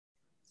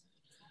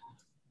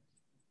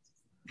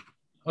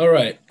All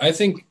right. I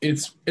think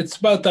it's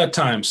about that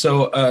time.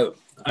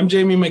 I'm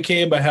Jamie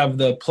McCabe. I have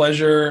the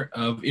pleasure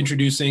of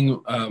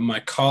introducing my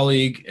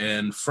colleague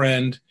and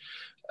friend,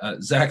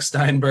 Zach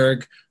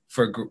Steinberg,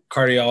 for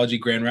cardiology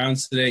grand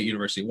rounds today at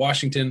University of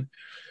Washington.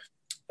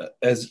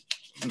 As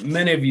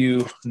many of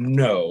you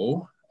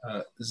know,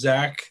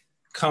 Zach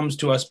comes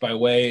to us by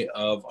way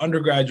of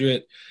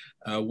undergraduate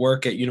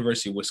work at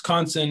University of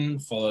Wisconsin,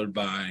 followed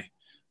by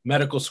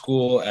medical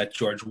school at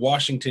George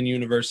Washington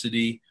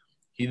University.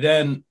 He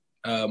then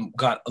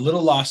got a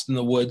little lost in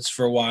the woods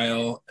for a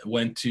while,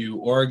 went to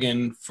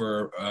Oregon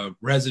for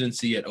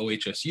residency at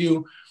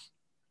OHSU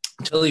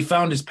until he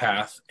found his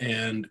path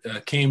and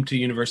came to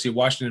University of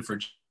Washington for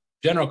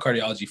general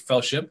cardiology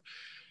fellowship,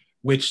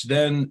 which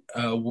then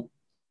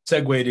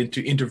segued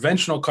into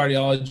interventional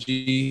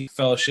cardiology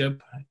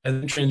fellowship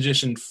and then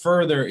transitioned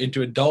further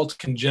into adult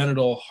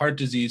congenital heart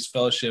disease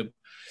fellowship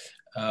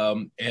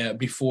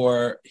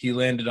before he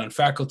landed on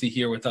faculty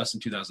here with us in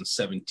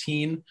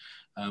 2017.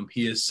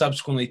 He has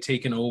subsequently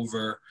taken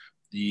over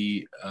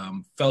the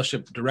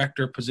fellowship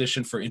director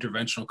position for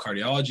interventional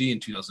cardiology in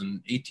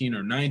 2018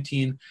 or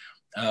 19.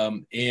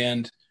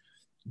 And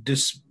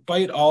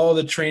despite all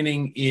the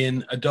training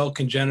in adult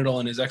congenital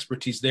and his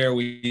expertise there,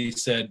 we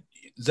said,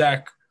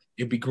 Zach,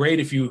 it'd be great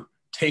if you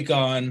take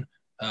on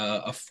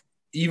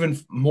even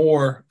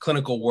more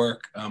clinical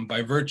work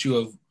by virtue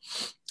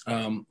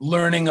of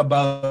learning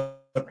about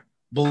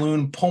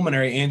balloon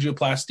pulmonary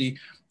angioplasty.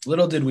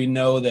 Little did we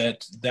know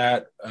that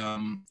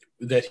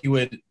he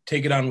would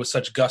take it on with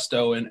such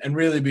gusto and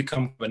really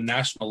become a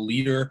national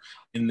leader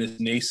in this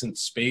nascent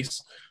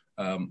space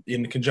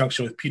in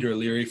conjunction with Peter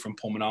Leary from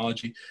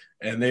pulmonology.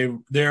 And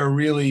they're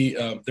really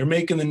they're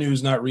making the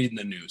news, not reading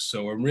the news.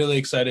 So I'm really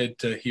excited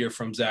to hear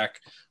from Zach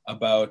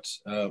about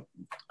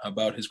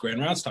his grand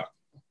rounds talk.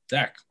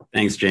 Zach.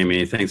 Thanks,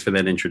 Jamie. Thanks for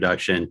that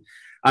introduction.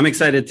 I'm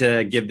excited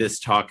to give this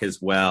talk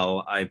as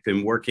well. I've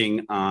been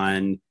working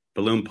on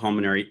balloon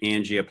pulmonary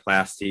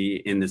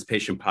angioplasty in this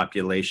patient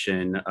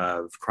population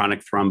of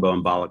chronic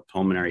thromboembolic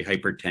pulmonary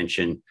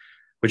hypertension,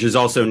 which is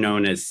also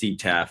known as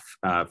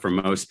CTEPH for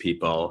most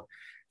people,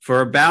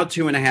 for about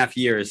 2.5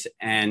 years.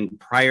 And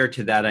prior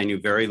to that, I knew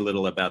very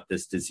little about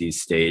this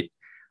disease state.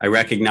 I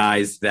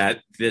recognize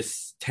that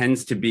this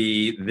tends to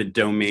be the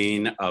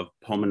domain of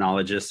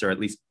pulmonologists, or at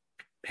least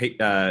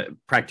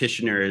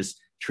practitioners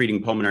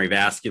treating pulmonary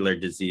vascular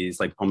disease,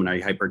 like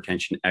pulmonary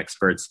hypertension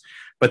experts.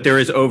 But there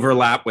is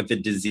overlap with the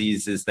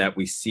diseases that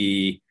we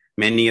see.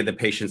 Many of the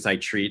patients I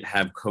treat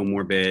have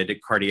comorbid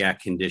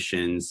cardiac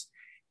conditions,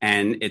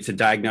 and it's a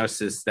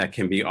diagnosis that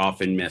can be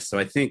often missed. So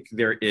I think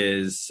there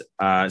is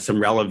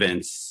some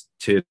relevance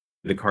to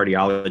the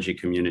cardiology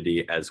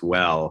community as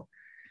well.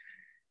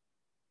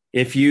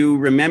 If you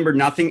remember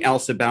nothing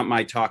else about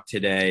my talk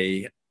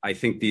today, I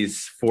think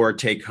these 4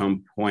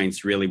 take-home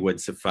points really would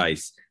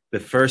suffice. The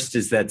first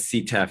is that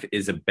CTEPH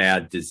is a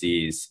bad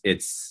disease.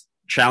 It's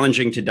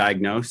challenging to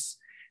diagnose,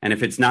 and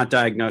if it's not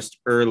diagnosed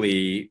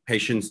early,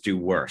 patients do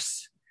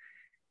worse.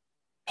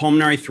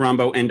 Pulmonary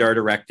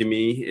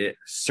thromboendarterectomy,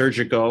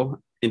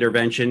 surgical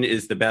intervention,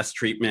 is the best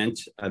treatment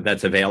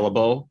that's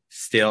available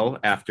still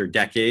after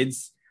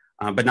decades,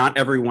 but not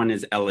everyone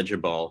is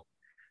eligible.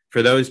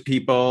 For those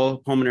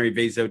people, pulmonary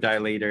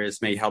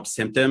vasodilators may help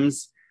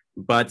symptoms,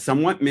 but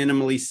somewhat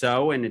minimally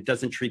so, and it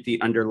doesn't treat the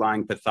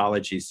underlying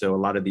pathology. So a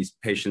lot of these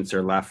patients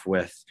are left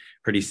with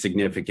pretty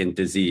significant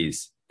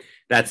disease.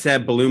 That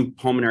said, balloon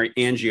pulmonary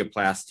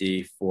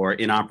angioplasty for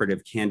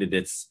inoperative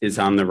candidates is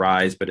on the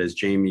rise, but as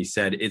Jamie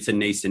said, it's a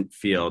nascent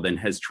field and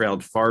has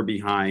trailed far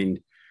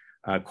behind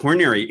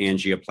coronary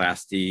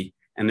angioplasty,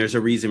 and there's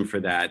a reason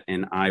for that,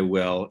 and I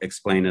will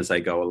explain as I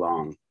go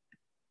along.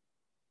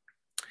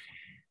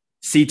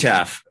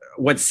 CTEPH.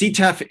 What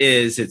CTEPH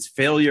is, it's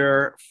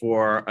failure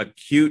for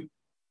acute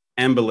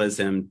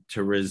embolism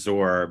to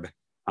resorb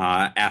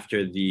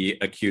after the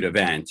acute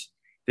event.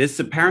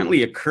 This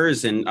apparently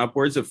occurs in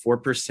upwards of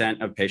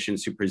 4% of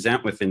patients who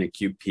present with an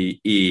acute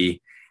PE.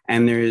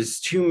 And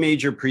there's 2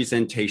 major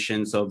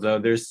presentations, although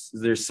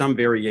there's some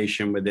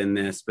variation within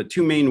this, but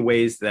 2 main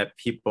ways that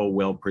people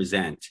will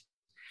present.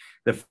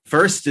 The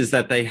first is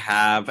that they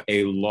have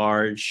a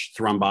large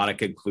thrombotic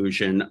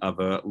occlusion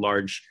of a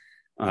large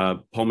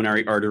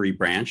pulmonary artery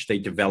branch. They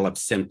develop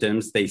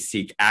symptoms. They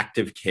seek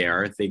active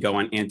care. They go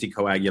on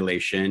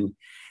anticoagulation.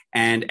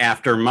 And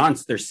after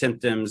months, their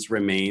symptoms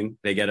remain.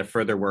 They get a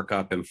further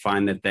workup and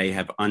find that they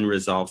have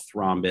unresolved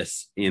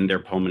thrombus in their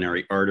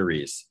pulmonary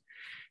arteries.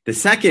 The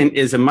second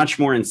is a much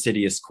more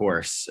insidious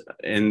course.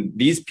 And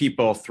these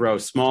people throw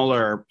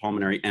smaller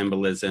pulmonary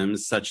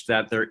embolisms such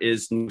that there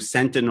is no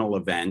sentinel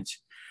event.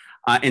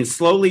 And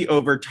slowly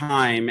over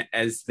time,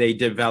 as they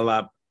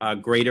develop a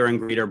greater and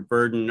greater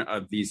burden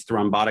of these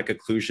thrombotic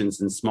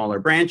occlusions in smaller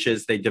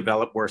branches, they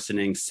develop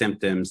worsening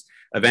symptoms,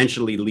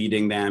 eventually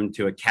leading them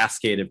to a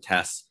cascade of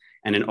tests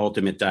and an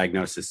ultimate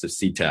diagnosis of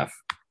CTEPH.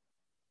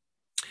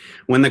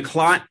 When the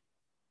clot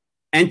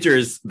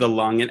enters the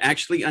lung, it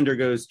actually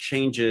undergoes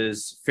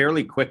changes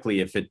fairly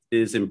quickly if it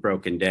isn't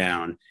broken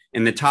down.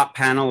 In the top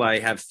panel, I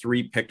have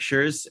 3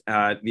 pictures.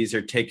 These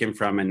are taken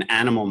from an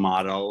animal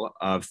model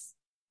of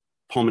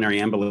pulmonary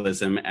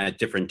embolism at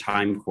different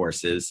time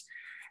courses.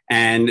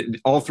 And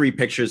all 3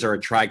 pictures are a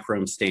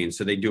trichrome stain.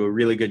 So they do a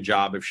really good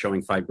job of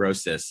showing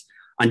fibrosis.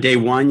 On day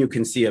 1, you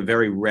can see a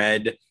very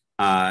red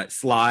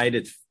slide.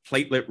 It's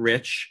platelet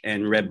rich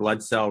and red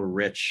blood cell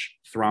rich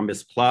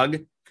thrombus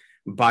plug.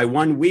 By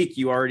 1 week,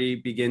 you already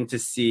begin to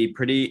see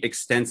pretty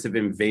extensive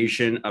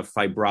invasion of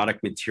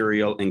fibrotic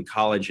material and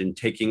collagen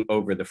taking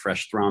over the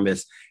fresh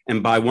thrombus.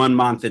 And by 1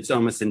 month, it's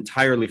almost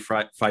entirely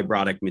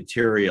fibrotic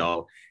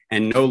material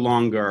and no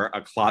longer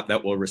a clot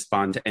that will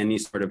respond to any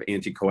sort of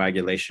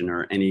anticoagulation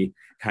or any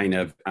kind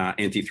of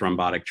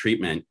antithrombotic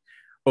treatment.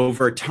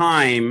 Over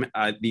time,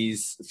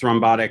 these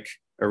thrombotic,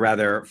 or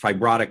rather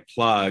fibrotic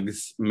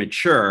plugs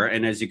mature.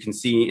 And as you can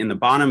see in the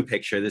bottom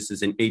picture, this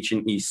is an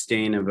H&E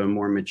stain of a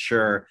more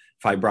mature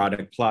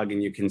fibrotic plug.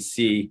 And you can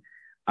see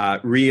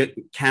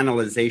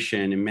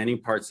recanalization in many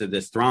parts of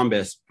this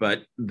thrombus,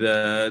 but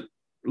the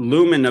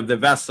lumen of the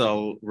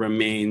vessel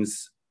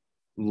remains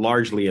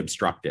largely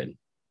obstructed.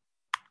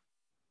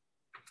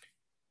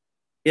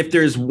 If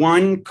there's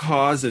one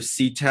cause of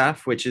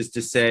CTEPH, which is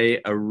to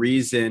say a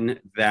reason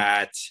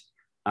that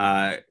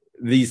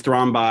these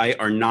thrombi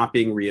are not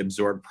being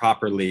reabsorbed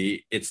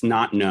properly, it's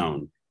not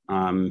known.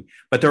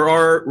 But there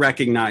are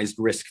recognized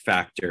risk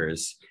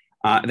factors.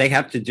 They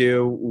have to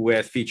do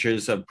with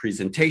features of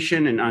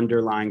presentation and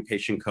underlying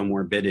patient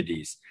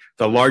comorbidities.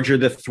 The larger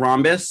the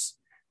thrombus,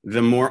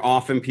 the more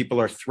often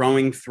people are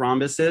throwing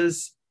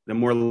thrombuses, the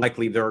more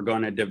likely they're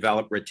going to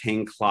develop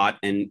retained clot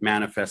and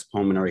manifest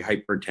pulmonary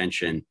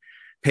hypertension.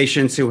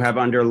 Patients who have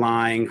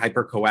underlying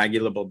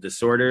hypercoagulable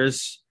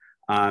disorders,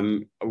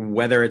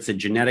 whether it's a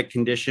genetic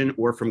condition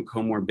or from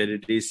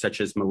comorbidities such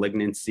as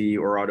malignancy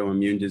or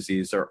autoimmune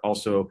disease, are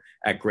also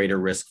at greater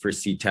risk for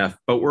CTEPH.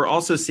 But we're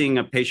also seeing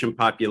a patient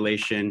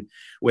population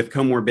with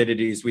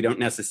comorbidities we don't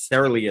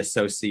necessarily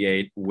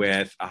associate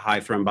with a high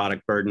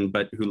thrombotic burden,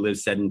 but who live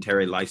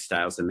sedentary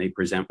lifestyles, and they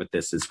present with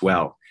this as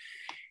well.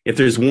 If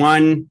there's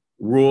one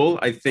rule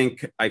I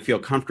think I feel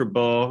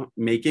comfortable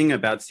making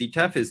about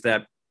CTEPH is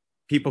that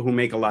people who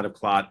make a lot of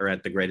clot are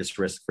at the greatest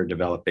risk for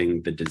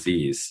developing the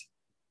disease.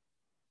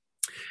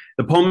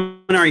 The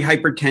pulmonary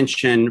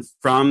hypertension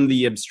from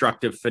the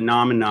obstructive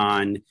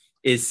phenomenon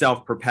is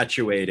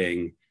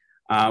self-perpetuating.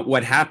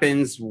 What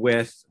happens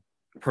with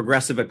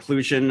progressive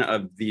occlusion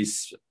of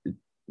these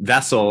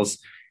vessels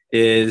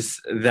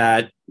is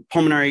that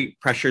pulmonary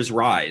pressures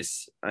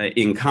rise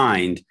in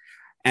kind.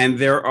 And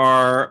there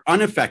are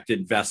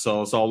unaffected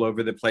vessels all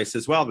over the place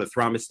as well. The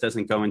thrombus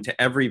doesn't go into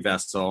every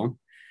vessel.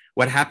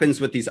 What happens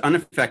with these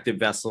unaffected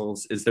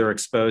vessels is they're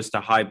exposed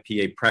to high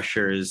PA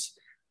pressures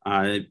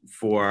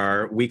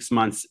for weeks,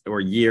 months,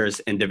 or years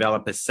and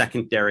develop a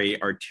secondary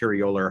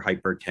arteriolar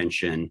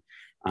hypertension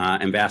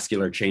and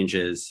vascular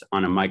changes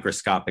on a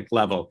microscopic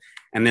level.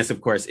 And this,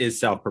 of course, is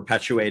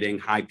self-perpetuating.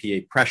 High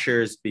PA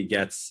pressures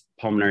begets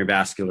pulmonary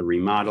vascular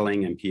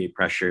remodeling, and PA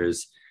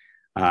pressures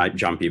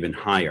jump even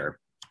higher.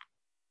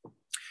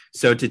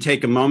 So to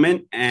take a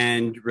moment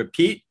and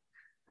repeat,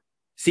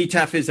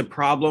 CTEPH is a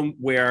problem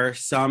where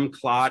some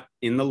clot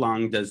in the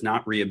lung does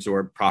not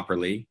reabsorb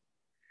properly.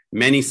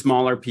 Many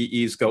smaller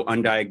PEs go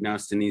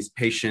undiagnosed, and these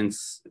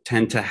patients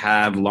tend to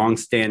have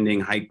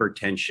longstanding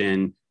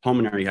hypertension,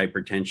 pulmonary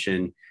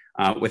hypertension,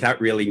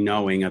 without really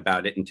knowing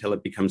about it until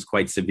it becomes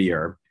quite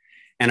severe.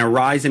 And a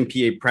rise in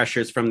PA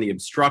pressures from the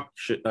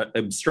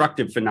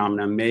obstructive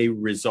phenomena may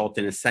result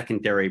in a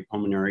secondary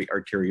pulmonary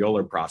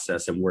arteriolar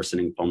process and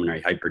worsening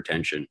pulmonary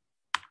hypertension.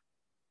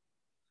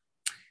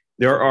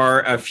 There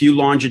are a few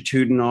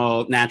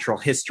longitudinal natural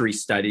history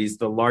studies,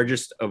 the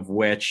largest of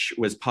which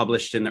was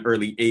published in the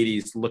early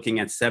 80s, looking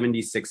at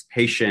 76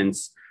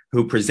 patients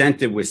who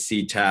presented with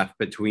CTEPH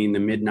between the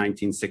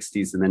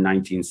mid-1960s and the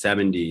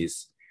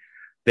 1970s.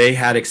 They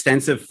had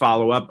extensive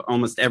follow-up.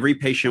 Almost every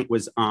patient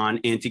was on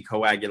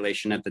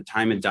anticoagulation at the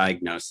time of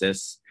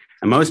diagnosis.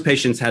 And most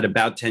patients had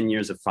about 10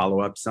 years of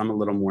follow-up, some a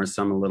little more,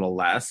 some a little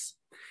less.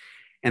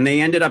 And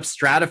they ended up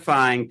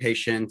stratifying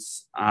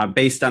patients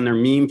based on their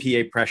mean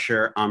PA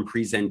pressure on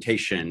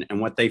presentation. And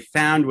what they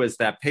found was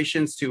that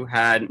patients who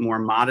had more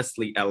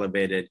modestly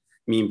elevated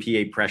mean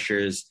PA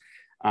pressures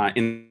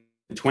in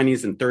the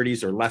 20s and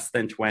 30s or less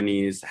than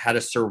 20s had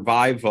a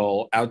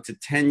survival out to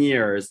 10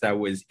 years that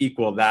was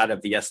equal that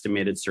of the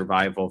estimated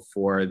survival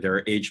for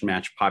their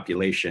age-matched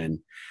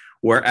population.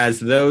 Whereas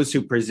those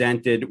who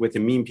presented with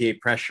a mean PA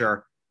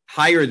pressure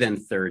higher than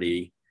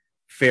 30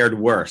 fared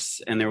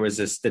worse, and there was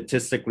a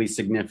statistically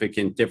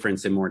significant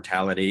difference in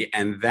mortality,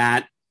 and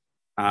that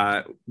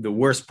the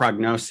worst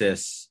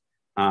prognosis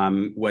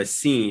was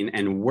seen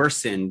and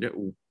worsened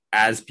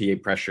as PA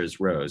pressures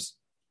rose.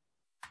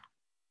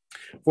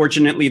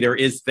 Fortunately, there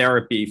is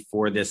therapy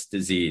for this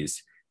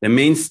disease. The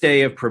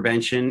mainstay of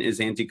prevention is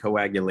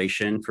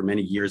anticoagulation. For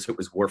many years, it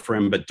was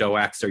warfarin, but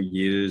DOACs are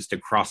used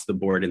across the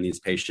board in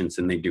these patients,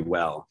 and they do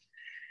well.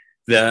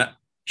 The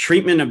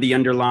treatment of the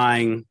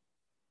underlying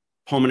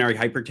pulmonary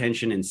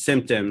hypertension and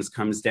symptoms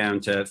comes down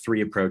to three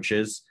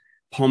approaches: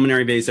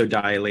 pulmonary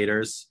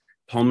vasodilators,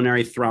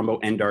 pulmonary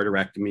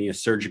thromboendarterectomy, a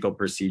surgical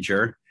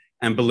procedure,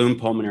 and balloon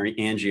pulmonary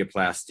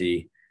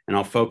angioplasty. And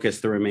I'll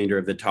focus the remainder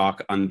of the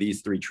talk on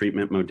these three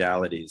treatment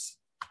modalities.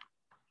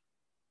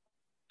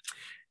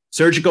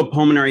 Surgical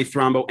pulmonary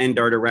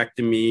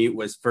thromboendarterectomy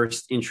was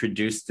first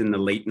introduced in the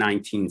late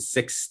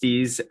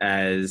 1960s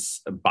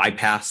as a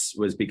bypass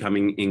was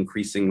becoming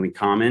increasingly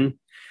common.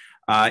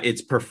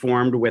 It's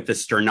performed with a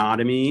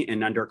sternotomy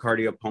and under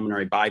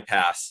cardiopulmonary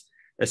bypass.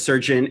 A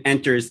surgeon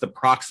enters the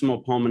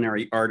proximal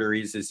pulmonary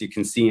arteries, as you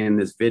can see in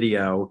this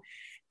video,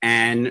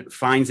 and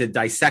finds a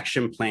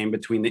dissection plane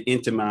between the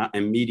intima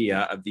and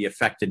media of the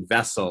affected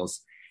vessels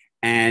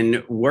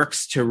and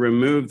works to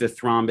remove the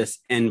thrombus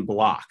en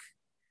bloc.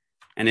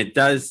 And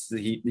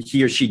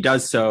he or she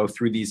does so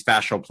through these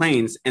fascial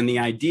planes. And the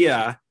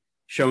idea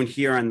shown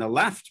here on the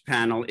left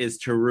panel is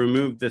to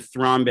remove the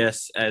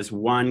thrombus as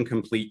one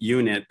complete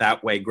unit.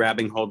 That way,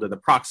 grabbing hold of the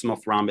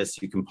proximal thrombus,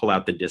 you can pull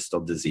out the distal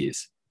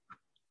disease.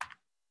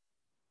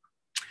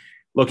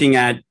 Looking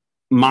at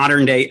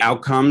modern day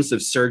outcomes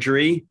of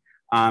surgery,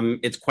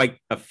 it's quite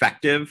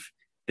effective.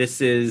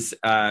 This is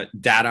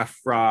data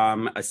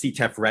from a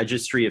CTEPH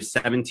registry of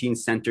 17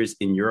 centers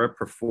in Europe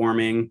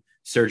performing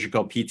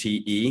surgical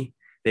PTE.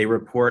 They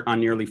report on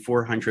nearly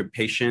 400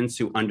 patients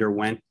who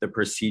underwent the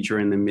procedure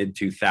in the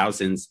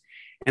mid-2000s,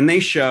 and they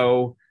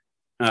show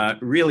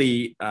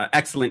really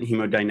excellent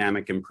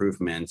hemodynamic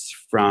improvements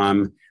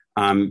from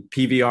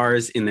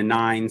PVRs in the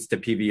 9s to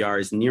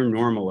PVRs near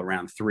normal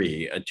around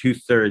 3, a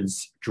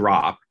 2/3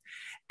 drop.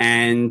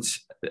 And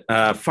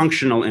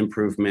functional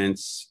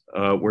improvements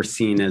were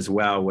seen as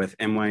well with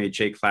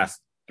NYHA class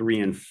 3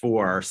 and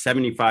 4,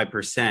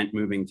 75%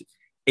 moving to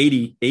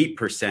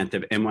 88%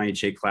 of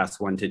NYHA class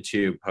 1 to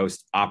 2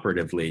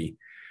 post-operatively.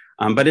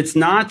 But it's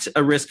not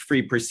a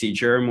risk-free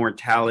procedure.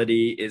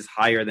 Mortality is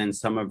higher than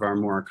some of our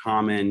more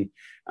common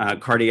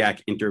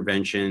cardiac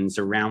interventions,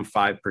 around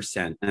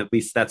 5%. At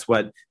least that's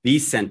what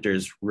these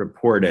centers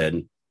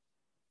reported.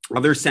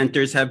 Other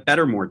centers have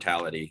better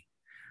mortality.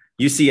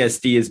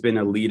 UCSD has been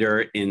a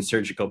leader in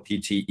surgical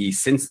PTE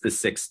since the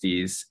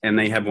 60s, and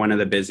they have one of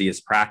the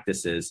busiest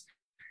practices.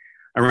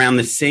 Around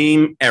the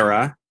same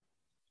era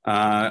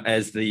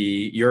as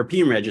the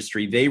European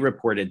registry, they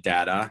reported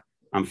data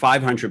on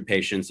 500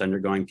 patients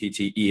undergoing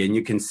PTE. And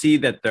you can see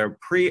that their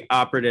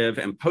preoperative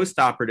and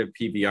postoperative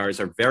PVRs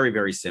are very,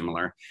 very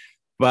similar,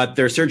 but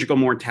their surgical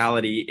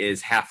mortality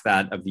is half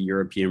that of the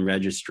European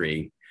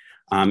registry.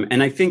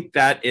 And I think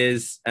that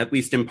is at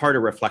least in part a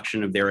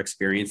reflection of their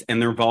experience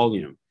and their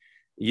volume.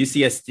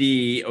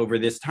 UCSD over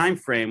this time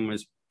frame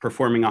was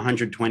performing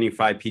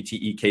 125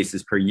 PTE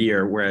cases per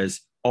year,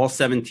 whereas all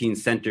 17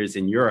 centers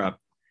in Europe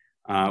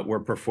were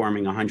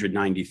performing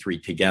 193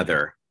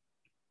 together.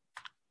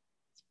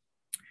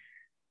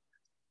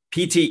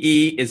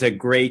 PTE is a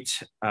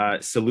great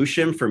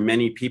solution for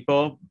many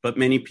people, but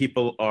many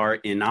people are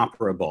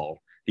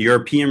inoperable. The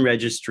European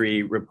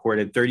registry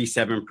reported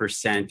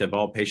 37% of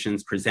all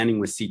patients presenting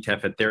with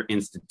CTEPH at their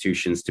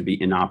institutions to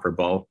be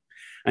inoperable.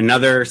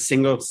 Another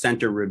single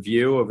center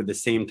review over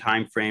the same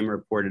time frame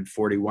reported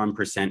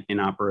 41%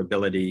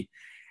 inoperability,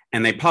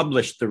 and they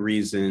published the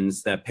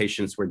reasons that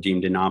patients were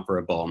deemed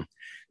inoperable.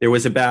 There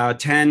was about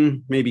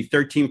 10, maybe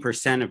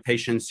 13% of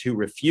patients who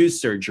refused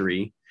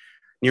surgery.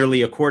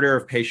 Nearly a quarter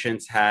of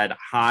patients had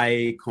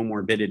high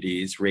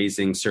comorbidities,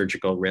 raising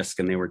surgical risk,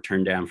 and they were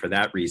turned down for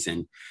that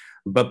reason.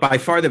 But by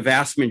far, the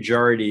vast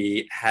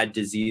majority had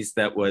disease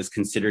that was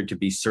considered to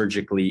be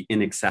surgically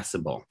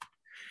inaccessible.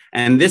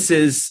 And this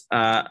is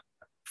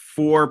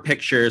 4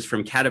 pictures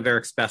from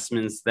cadaveric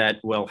specimens that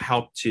will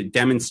help to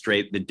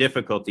demonstrate the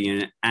difficulty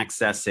in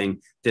accessing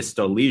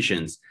distal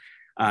lesions.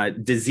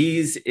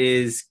 Disease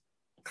is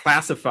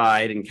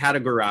classified and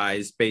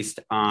categorized based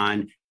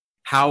on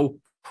how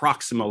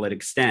proximal it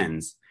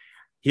extends.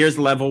 Here's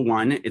level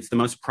 1. It's the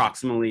most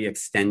proximally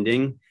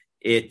extending.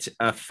 It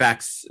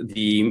affects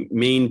the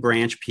main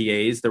branch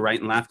PAs, the right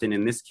and left, and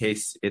in this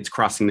case, it's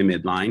crossing the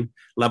midline.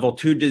 Level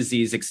 2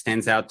 disease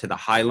extends out to the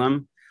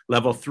hilum.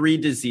 Level 3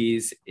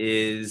 disease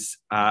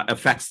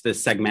affects the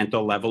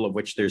segmental level, of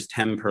which there's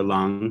 10 per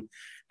lung.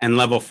 And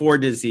level 4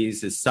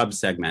 disease is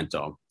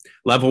subsegmental.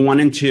 Level 1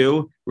 and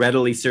 2,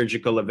 readily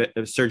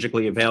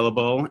surgically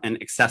available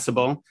and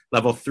accessible.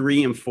 Level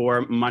 3 and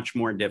 4, much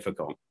more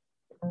difficult.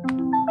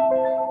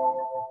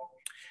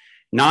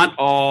 Not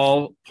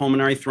all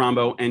pulmonary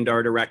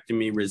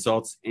thromboendarterectomy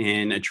results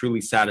in a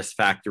truly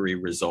satisfactory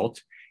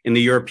result. In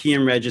the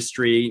European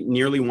registry,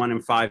 nearly 1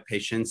 in 5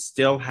 patients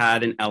still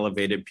had an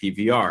elevated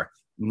PVR.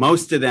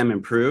 Most of them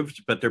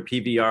improved, but their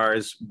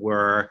PVRs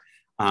were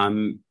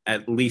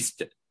at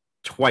least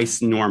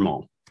twice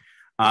normal.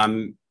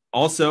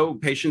 Also,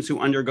 patients who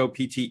undergo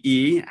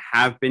PTE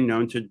have been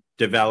known to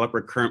develop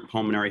recurrent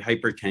pulmonary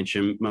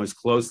hypertension, most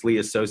closely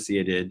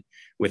associated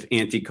with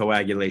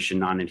anticoagulation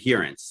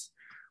non-adherence.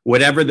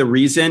 Whatever the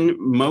reason,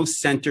 most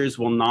centers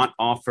will not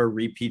offer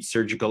repeat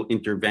surgical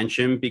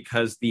intervention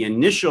because the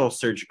initial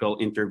surgical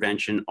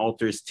intervention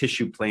alters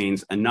tissue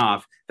planes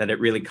enough that it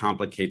really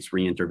complicates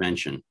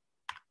reintervention.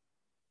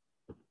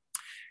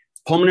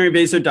 Pulmonary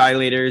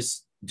vasodilators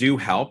do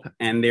help,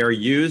 and they are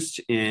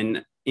used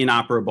in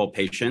inoperable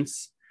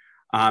patients,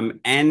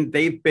 and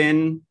they've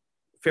been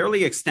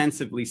fairly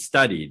extensively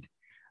studied.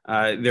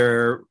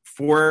 There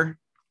are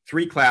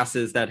three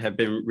classes that have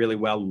been really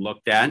well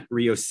looked at.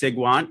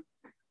 Riociguat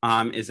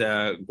is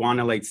a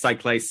guanylate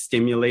cyclase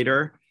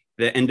stimulator.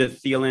 The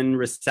endothelin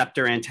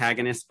receptor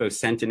antagonists,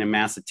 bosentan and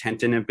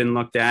macitentan, have been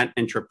looked at,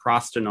 and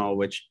treprostinil,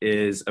 which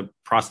is a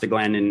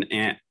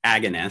prostaglandin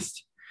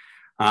agonist,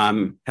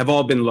 have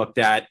all been looked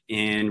at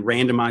in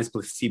randomized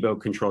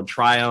placebo-controlled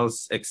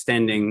trials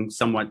extending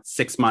somewhat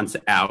 6 months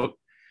out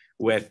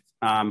with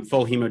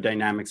full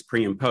hemodynamics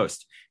pre and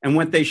post. And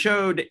what they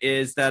showed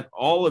is that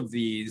all of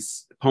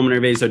these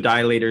pulmonary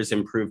vasodilators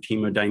improved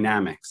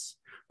hemodynamics.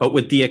 But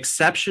with the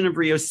exception of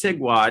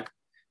riociguat,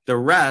 the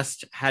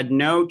rest had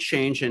no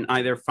change in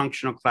either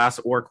functional class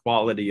or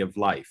quality of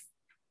life.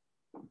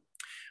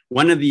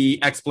 One of the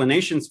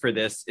explanations for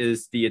this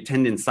is the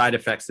attendant side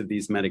effects of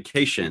these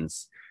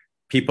medications.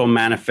 People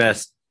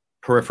manifest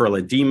peripheral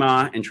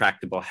edema,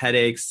 intractable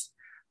headaches,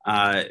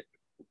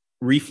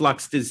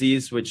 reflux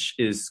disease, which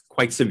is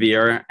quite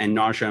severe, and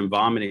nausea and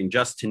vomiting,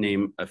 just to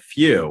name a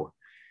few.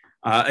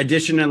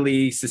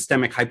 Additionally,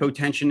 systemic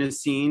hypotension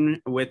is seen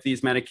with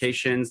these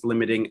medications,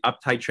 limiting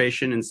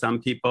uptitration in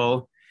some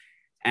people.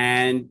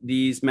 And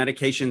these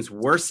medications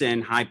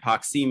worsen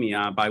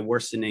hypoxemia by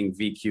worsening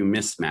VQ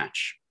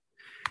mismatch.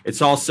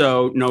 It's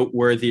also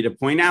noteworthy to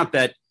point out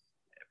that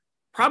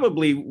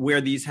probably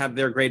where these have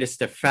their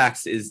greatest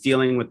effects is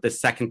dealing with the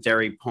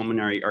secondary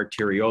pulmonary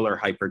arteriolar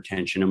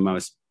hypertension in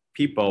most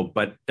people,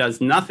 but does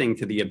nothing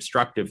to the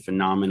obstructive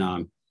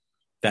phenomenon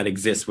that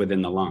exists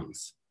within the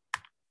lungs.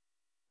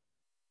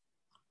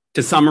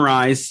 To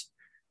summarize,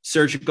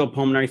 surgical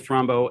pulmonary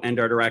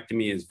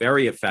thromboendarterectomy is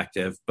very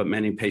effective, but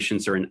many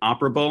patients are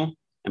inoperable,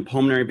 and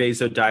pulmonary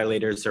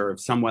vasodilators are of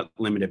somewhat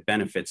limited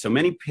benefit. So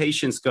many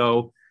patients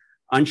go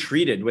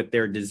untreated with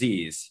their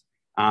disease.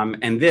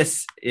 And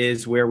this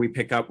is where we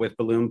pick up with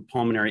balloon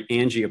pulmonary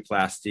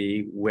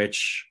angioplasty,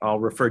 which I'll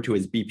refer to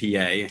as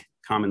BPA,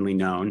 commonly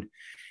known,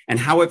 and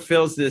how it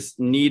fills this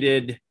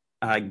needed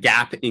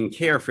gap in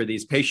care for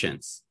these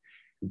patients.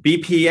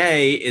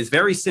 BPA is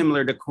very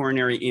similar to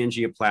coronary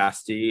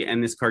angioplasty,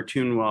 and this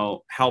cartoon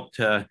will help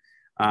to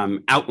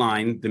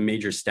outline the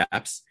major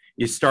steps.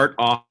 You start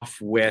off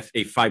with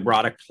a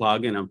fibrotic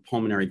plug in a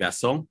pulmonary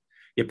vessel.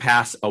 You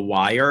pass a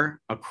wire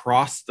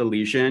across the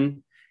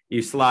lesion.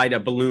 You slide a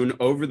balloon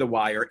over the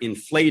wire,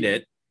 inflate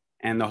it,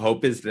 and the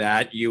hope is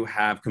that you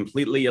have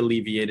completely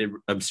alleviated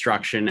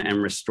obstruction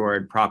and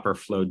restored proper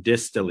flow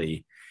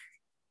distally.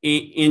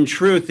 In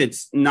truth,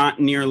 it's not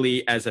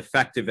nearly as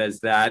effective as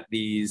that.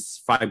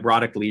 These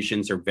fibrotic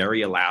lesions are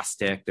very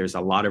elastic. There's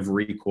a lot of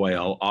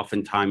recoil.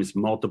 Oftentimes,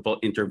 multiple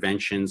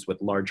interventions with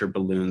larger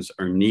balloons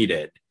are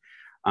needed.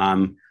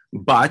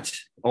 But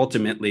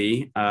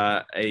ultimately,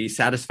 a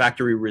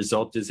satisfactory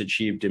result is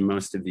achieved in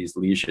most of these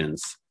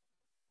lesions.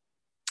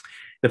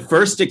 The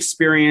first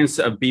experience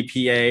of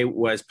BPA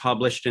was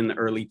published in the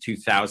early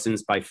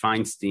 2000s by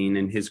Feinstein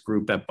and his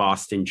group at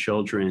Boston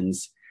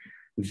Children's.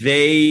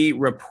 They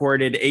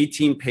reported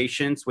 18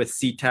 patients with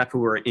CTEPH who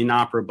were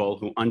inoperable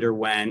who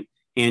underwent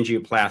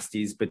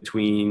angioplasties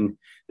between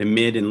the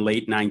mid and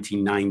late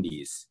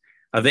 1990s.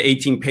 Of the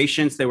 18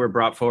 patients, they were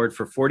brought forward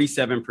for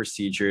 47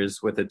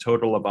 procedures with a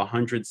total of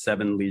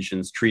 107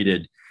 lesions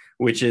treated,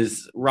 which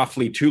is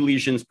roughly 2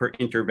 lesions per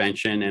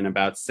intervention and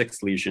about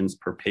 6 lesions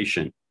per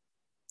patient.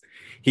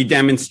 He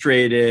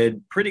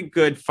demonstrated pretty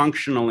good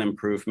functional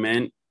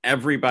improvement.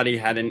 Everybody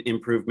had an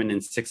improvement in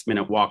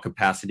 6-minute walk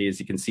capacity. As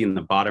you can see in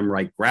the bottom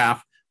right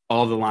graph,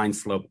 all the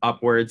lines slope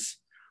upwards.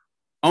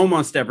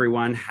 Almost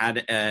everyone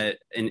had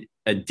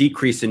a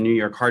decrease in New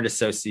York Heart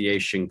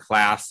Association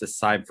class,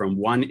 aside from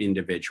one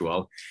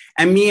individual.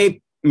 And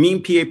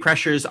mean PA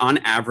pressures on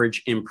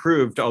average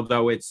improved,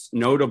 although it's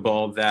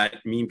notable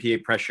that mean PA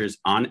pressures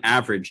on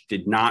average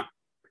did not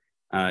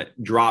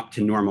drop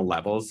to normal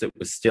levels. It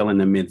was still in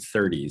the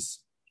mid-30s.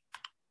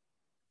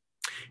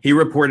 He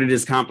reported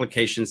his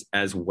complications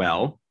as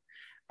well.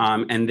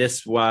 And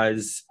this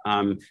was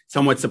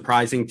somewhat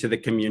surprising to the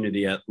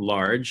community at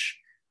large.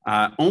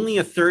 Only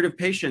a third of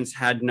patients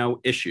had no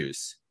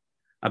issues.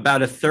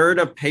 About a third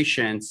of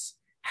patients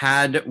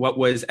had what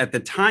was at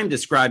the time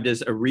described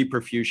as a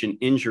reperfusion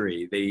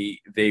injury.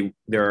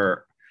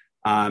 Their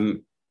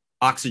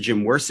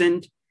oxygen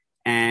worsened,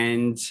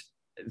 and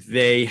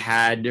they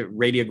had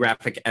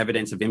radiographic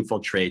evidence of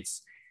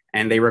infiltrates,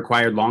 and they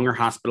required longer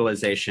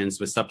hospitalizations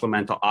with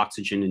supplemental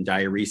oxygen and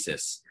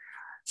diuresis.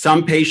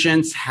 Some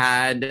patients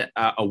had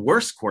a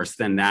worse course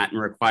than that and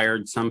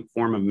required some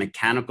form of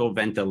mechanical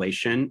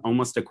ventilation,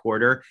 almost a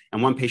quarter,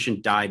 and one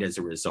patient died as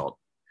a result.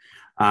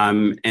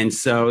 And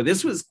so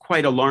this was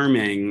quite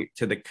alarming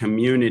to the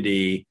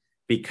community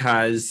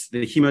because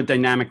the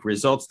hemodynamic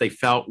results they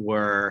felt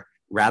were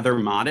rather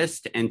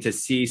modest, and to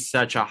see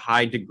such a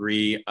high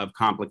degree of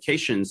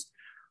complications.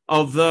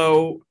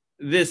 Although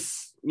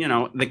this,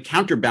 the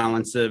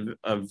counterbalance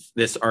of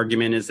this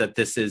argument is that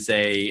this is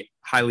a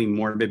highly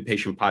morbid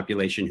patient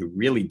population who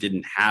really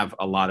didn't have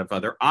a lot of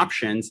other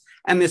options.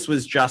 And this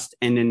was just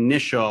an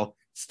initial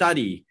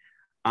study.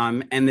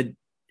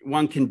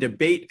 One can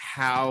debate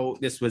how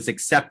this was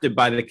accepted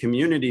by the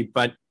community,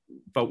 but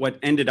what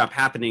ended up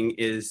happening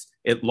is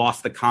it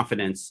lost the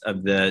confidence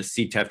of the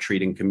CTEPH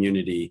treating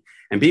community.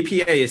 And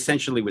BPA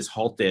essentially was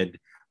halted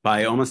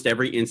by almost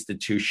every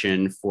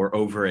institution for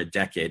over a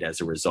decade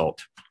as a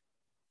result.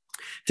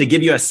 To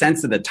give you a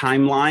sense of the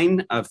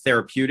timeline of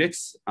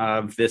therapeutics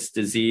of this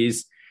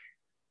disease,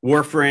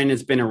 warfarin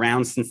has been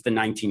around since the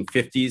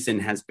 1950s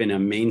and has been a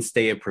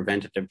mainstay of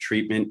preventative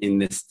treatment in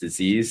this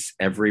disease.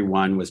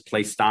 Everyone was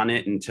placed on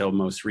it until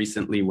most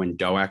recently when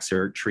DOACs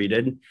are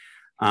treated.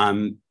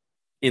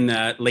 In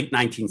the late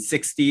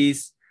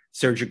 1960s,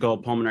 surgical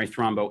pulmonary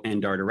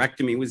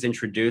thromboendarterectomy was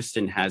introduced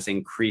and has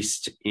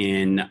increased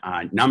in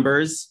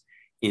numbers,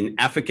 in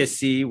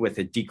efficacy with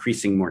a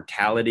decreasing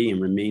mortality,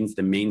 and remains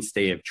the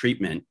mainstay of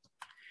treatment.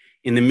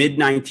 In the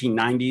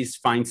mid-1990s,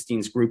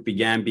 Feinstein's group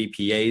began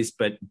BPAs,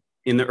 but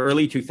in the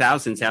early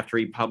 2000s, after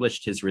he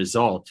published his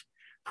result,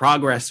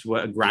 progress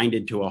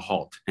grinded to a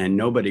halt, and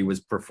nobody was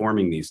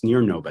performing these,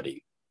 near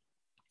nobody.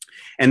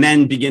 And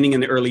then beginning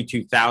in the early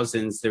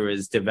 2000s, there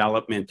was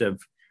development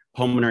of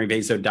pulmonary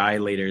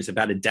vasodilators.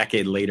 About a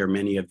decade later,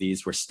 many of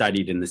these were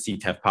studied in the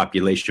CTEPH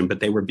population, but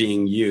they were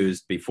being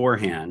used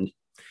beforehand.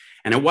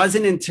 And it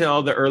wasn't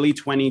until the early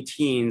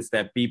 2010s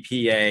that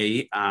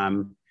BPA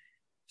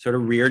sort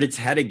of reared its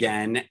head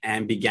again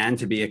and began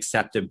to be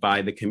accepted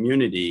by the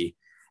community.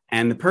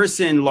 And the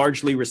person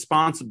largely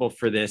responsible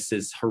for this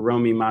is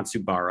Hiromi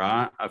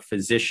Matsubara, a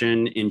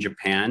physician in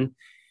Japan.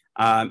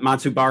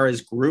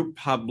 Matsubara's group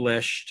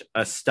published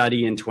a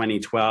study in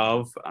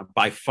 2012,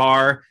 by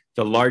far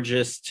the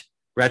largest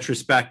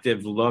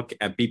retrospective look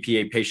at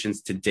BPA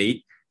patients to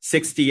date,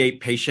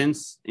 68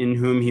 patients in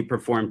whom he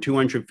performed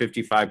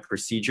 255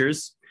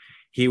 procedures.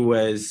 He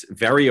was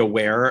very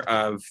aware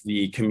of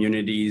the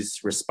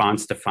community's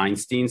response to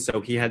Feinstein, so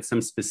he had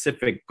some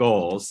specific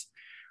goals.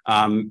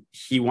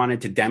 He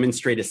wanted to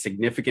demonstrate a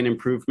significant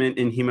improvement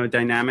in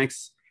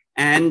hemodynamics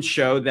and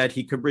show that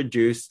he could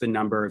reduce the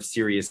number of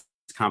serious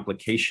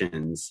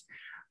complications.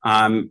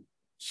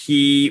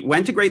 He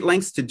went to great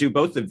lengths to do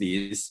both of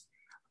these.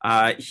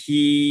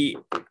 He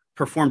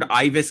performed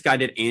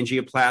IVUS-guided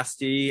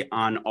angioplasty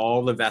on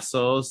all the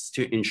vessels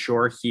to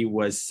ensure he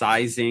was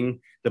sizing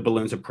the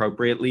balloons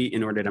appropriately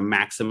in order to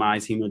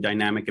maximize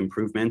hemodynamic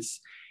improvements.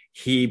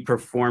 He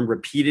performed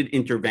repeated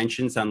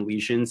interventions on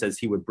lesions as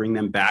he would bring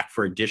them back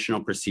for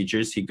additional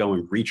procedures. He'd go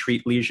and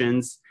retreat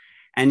lesions.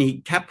 And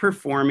he kept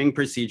performing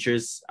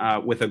procedures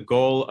with a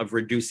goal of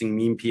reducing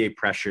mean PA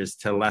pressures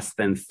to less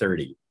than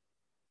 30.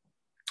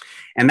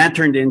 And that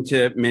turned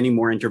into many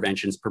more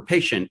interventions per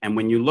patient. And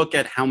when you look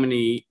at how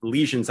many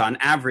lesions on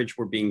average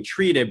were being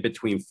treated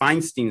between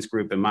Feinstein's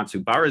group and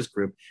Matsubara's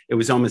group, it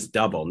was almost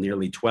double,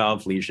 nearly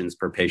 12 lesions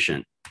per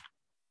patient.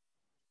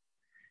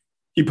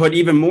 He put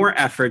even more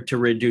effort to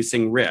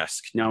reducing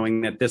risk,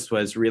 knowing that this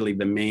was really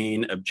the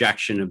main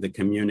objection of the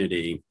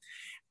community.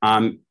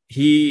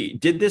 He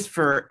did this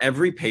for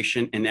every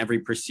patient and every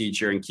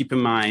procedure. And keep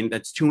in mind,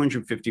 that's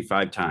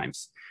 255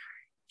 times.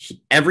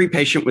 Every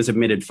patient was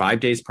admitted 5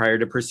 days prior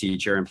to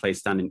procedure and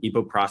placed on an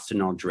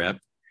epoprostenol drip.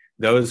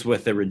 Those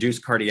with a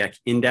reduced cardiac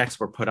index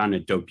were put on a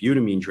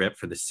dobutamine drip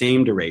for the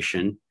same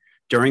duration.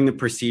 During the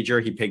procedure,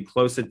 he paid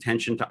close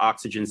attention to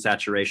oxygen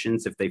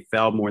saturations. If they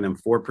fell more than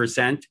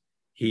 4%,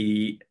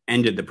 he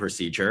ended the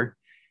procedure.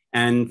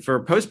 And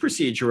for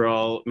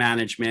post-procedural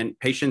management,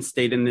 patients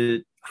stayed in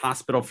the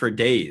hospital for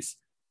days.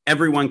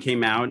 Everyone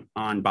came out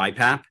on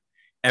BiPAP.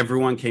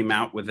 Everyone came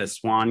out with a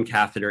Swan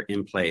catheter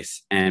in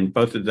place, and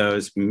both of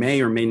those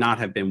may or may not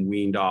have been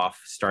weaned off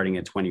starting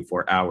at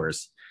 24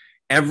 hours.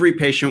 Every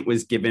patient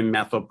was given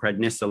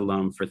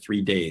methylprednisolone for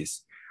 3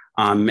 days.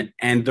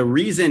 And the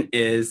reason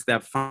is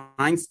that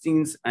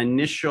Feinstein's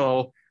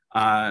initial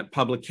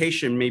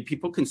publication made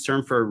people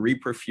concerned for a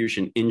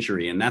reperfusion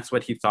injury, and that's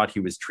what he thought he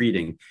was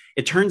treating.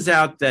 It turns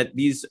out that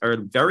these are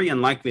very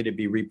unlikely to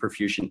be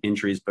reperfusion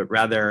injuries, but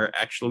rather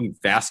actually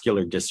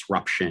vascular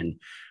disruption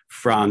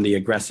from the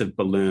aggressive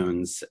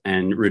balloons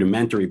and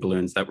rudimentary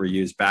balloons that were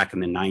used back in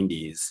the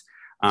 90s.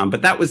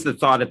 But that was the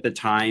thought at the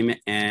time,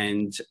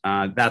 and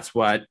that's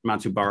what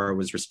Matsubara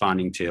was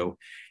responding to.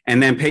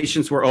 And then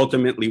patients were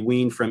ultimately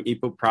weaned from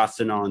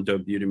epoprostenol and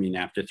dobutamine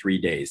after 3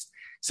 days.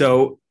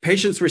 So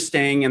patients were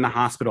staying in the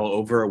hospital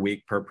over a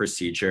week per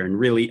procedure and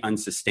really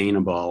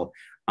unsustainable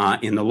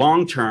in the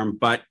long term,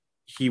 but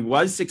he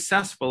was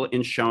successful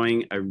in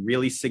showing a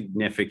really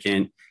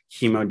significant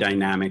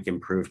hemodynamic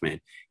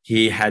improvement.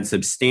 He had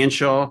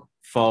substantial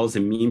falls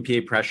in mean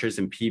PA pressures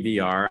and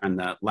PVR on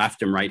the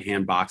left and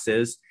right-hand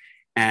boxes,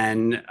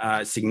 and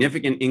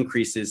significant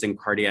increases in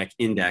cardiac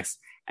index.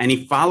 And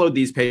he followed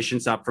these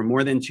patients up for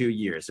more than 2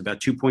 years, about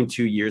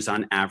 2.2 years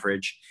on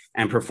average,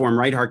 and performed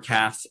right heart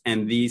caths,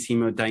 and these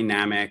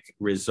hemodynamic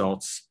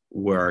results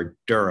were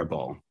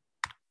durable.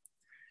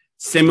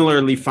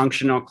 Similarly,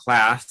 functional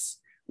class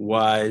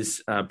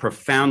was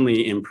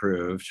profoundly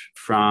improved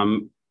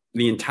from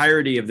the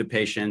entirety of the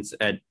patients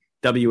at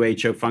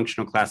WHO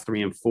functional class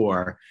 3 and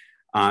 4.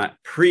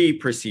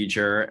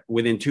 Pre-procedure,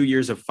 within 2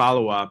 years of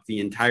follow-up, the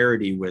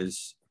entirety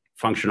was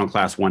functional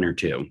class 1 or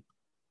 2.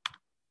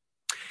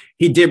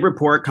 He did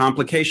report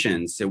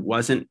complications. It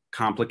wasn't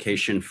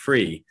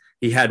complication-free.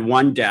 He had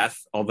one death,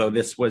 although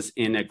this was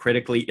in a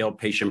critically ill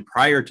patient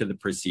prior to the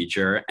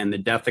procedure, and the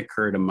death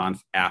occurred a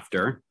month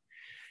after.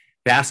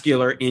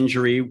 Vascular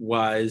injury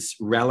was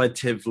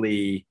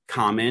relatively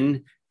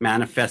common,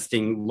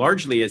 manifesting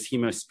largely as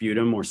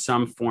hemosputum or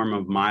some form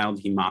of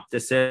mild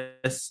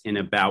hemoptysis in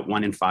about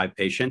 1 in 5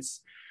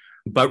 patients.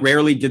 But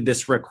rarely did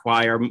this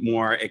require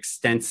more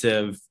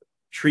extensive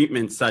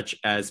treatment, such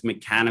as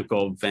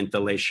mechanical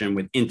ventilation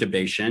with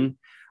intubation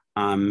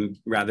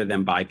rather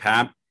than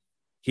BiPAP.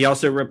 He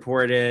also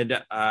reported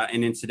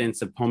an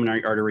incidence of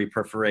pulmonary artery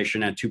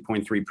perforation at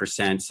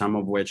 2.3%, some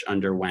of which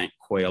underwent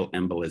coil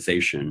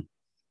embolization.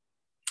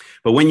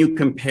 But when you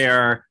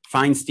compare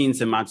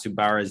Feinstein's and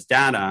Matsubara's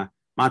data,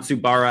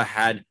 Matsubara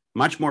had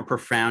much more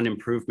profound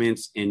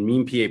improvements in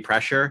mean PA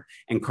pressure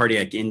and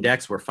cardiac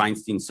index, where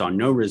Feinstein saw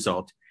no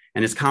result,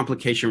 and his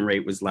complication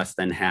rate was less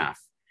than half.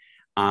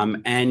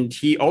 And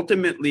he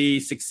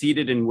ultimately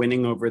succeeded in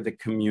winning over the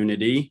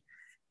community,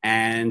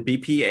 and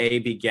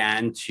BPA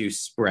began to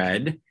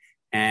spread,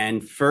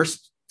 and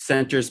first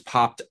centers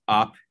popped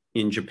up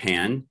in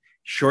Japan.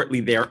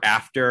 Shortly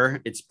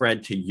thereafter, it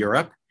spread to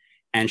Europe,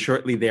 and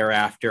shortly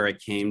thereafter, it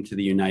came to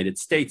the United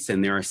States,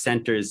 and there are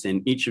centers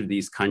in each of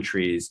these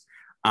countries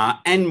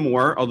and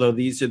more, although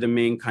these are the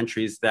main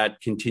countries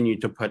that continue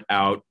to put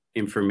out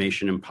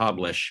information and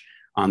publish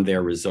on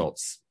their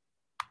results.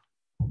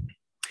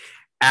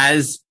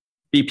 As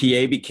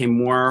BPA became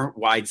more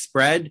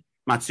widespread,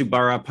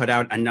 Matsubara put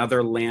out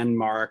another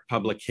landmark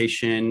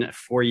publication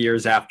 4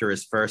 years after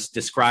his first,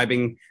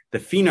 describing the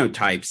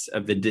phenotypes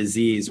of the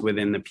disease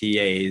within the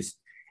PAs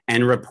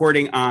and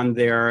reporting on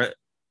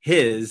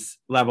his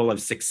level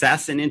of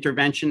success in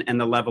intervention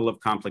and the level of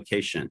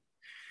complication.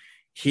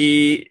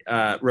 He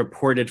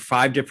reported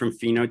 5 different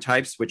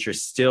phenotypes, which are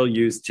still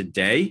used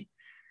today.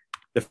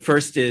 The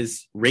first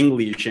is ring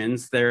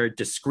lesions. They're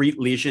discrete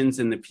lesions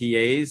in the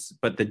PAs,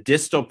 but the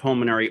distal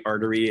pulmonary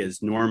artery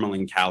is normal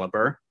in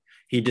caliber.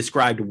 He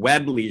described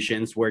web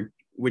lesions,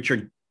 which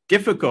are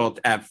difficult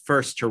at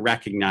first to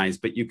recognize,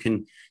 but you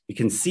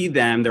can see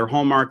them. Their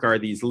hallmark are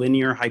these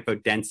linear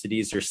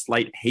hypodensities or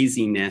slight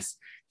haziness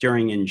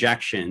during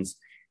injections.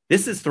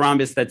 This is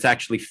thrombus that's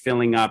actually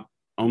filling up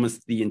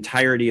almost the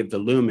entirety of the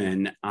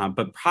lumen,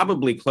 but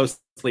probably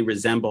closely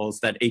resembles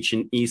that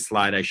H&E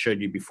slide I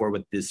showed you before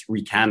with this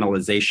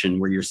recanalization,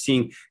 where you're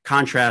seeing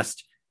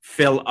contrast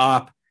fill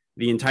up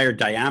the entire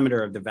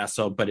diameter of the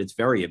vessel, but it's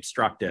very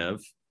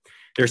obstructive.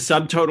 There's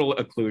subtotal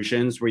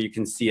occlusions, where you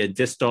can see a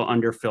distal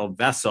underfilled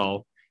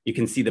vessel. You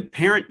can see the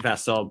parent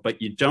vessel,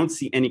 but you don't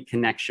see any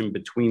connection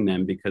between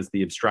them because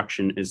the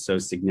obstruction is so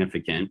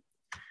significant.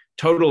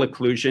 Total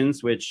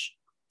occlusions, which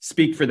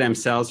speak for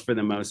themselves for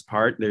the most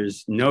part.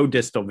 There's no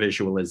distal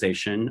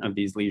visualization of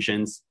these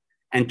lesions.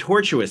 And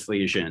tortuous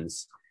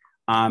lesions.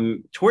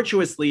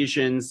 Tortuous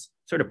lesions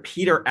sort of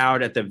peter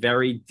out at the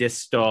very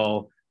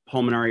distal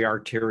pulmonary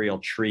arterial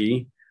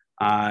tree.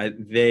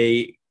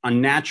 They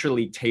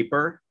unnaturally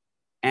taper.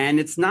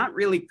 And it's not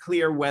really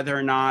clear whether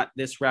or not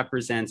this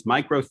represents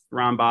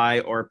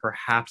microthrombi or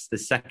perhaps the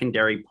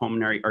secondary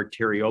pulmonary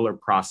arteriolar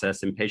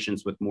process in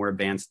patients with more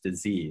advanced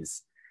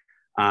disease.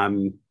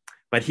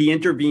 But he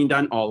intervened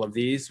on all of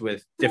these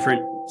with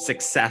different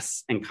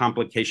success and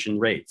complication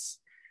rates.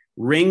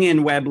 Ring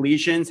and web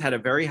lesions had a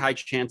very high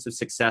chance of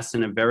success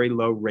and a very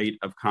low rate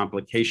of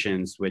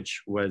complications,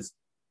 which was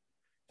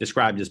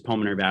described as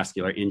pulmonary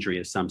vascular injury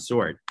of some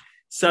sort.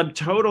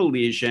 Subtotal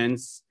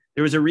lesions,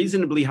 there was a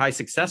reasonably high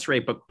success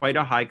rate, but quite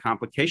a high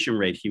complication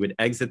rate. He would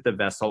exit the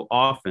vessel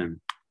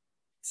often.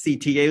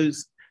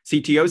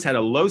 CTOs had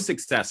a low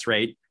success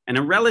rate and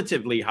a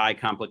relatively high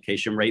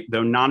complication rate,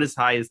 though not as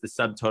high as the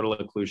subtotal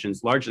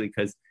occlusions, largely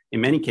because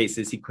in many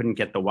cases he couldn't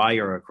get the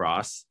wire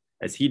across,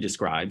 as he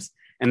describes.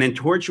 And then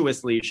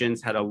tortuous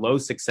lesions had a low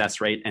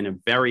success rate and a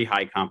very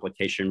high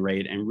complication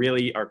rate, and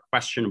really are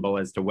questionable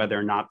as to whether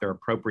or not they're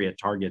appropriate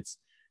targets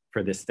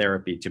for this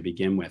therapy to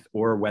begin with,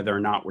 or whether or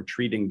not we're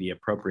treating the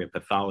appropriate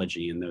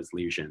pathology in those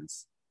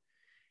lesions.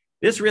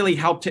 This really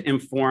helped to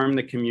inform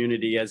the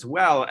community as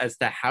well as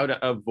to how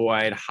to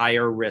avoid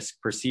higher risk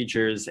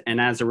procedures.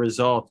 And as a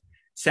result,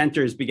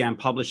 centers began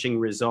publishing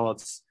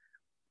results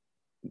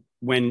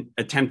when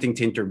attempting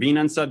to intervene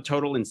on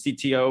subtotal and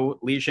CTO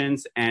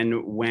lesions,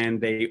 and when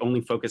they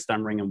only focused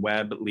on ring and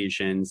web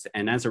lesions.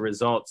 And as a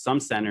result, some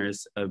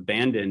centers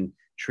abandoned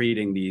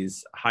treating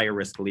these higher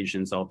risk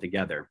lesions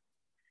altogether.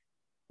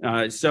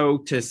 So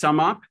to sum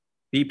up,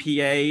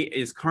 BPA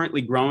is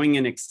currently growing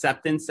in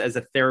acceptance as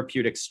a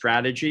therapeutic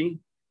strategy.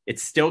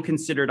 It's still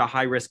considered a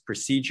high-risk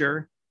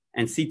procedure,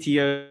 and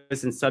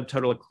CTOs and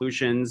subtotal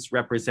occlusions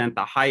represent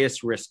the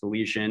highest risk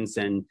lesions,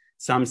 and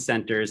some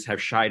centers have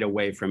shied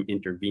away from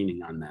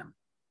intervening on them.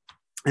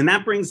 And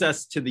that brings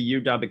us to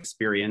the UW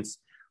experience.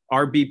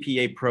 Our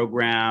BPA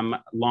program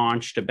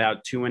launched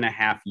about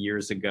 2.5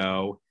 years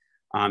ago,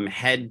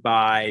 head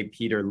by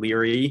Peter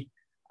Leary,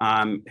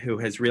 who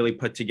has really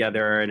put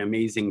together an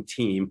amazing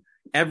team.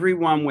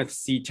 Everyone with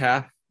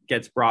CTEPH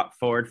gets brought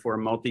forward for a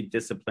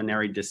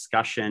multidisciplinary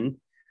discussion.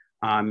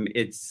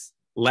 It's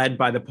led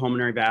by the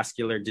Pulmonary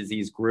Vascular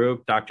Disease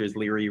Group, Drs.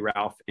 Leary,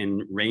 Ralph,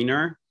 and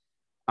Rayner.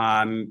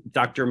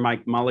 Dr.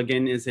 Mike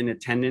Mulligan is in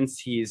attendance.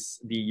 He's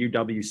the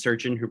UW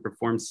surgeon who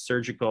performs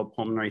surgical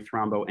pulmonary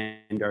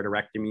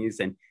thromboendarterectomies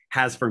and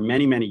has for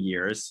many, many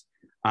years.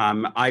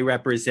 I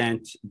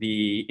represent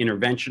the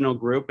interventional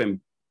group and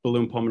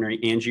balloon pulmonary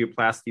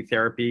angioplasty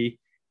therapy.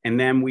 And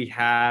then we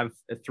have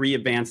 3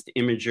 advanced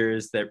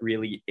imagers that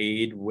really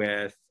aid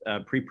with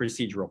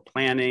pre-procedural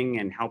planning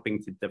and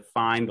helping to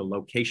define the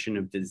location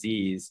of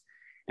disease.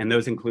 And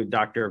those include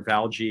Dr.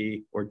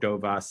 Valji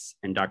Ordovas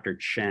and Dr.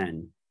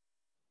 Chen.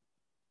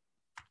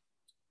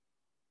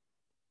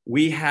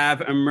 We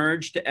have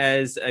emerged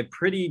as a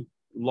pretty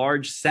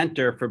large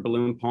center for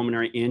balloon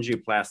pulmonary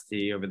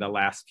angioplasty over the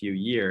last few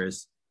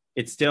years.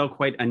 It's still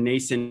quite a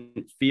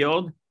nascent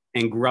field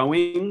and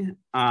growing,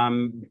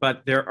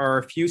 but there are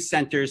a few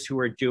centers who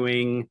are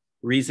doing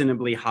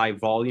reasonably high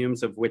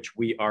volumes, of which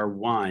we are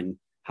one.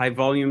 High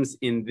volumes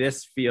in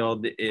this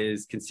field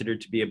is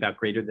considered to be about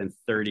greater than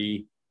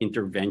 30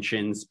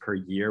 interventions per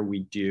year.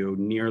 We do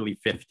nearly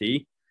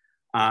 50.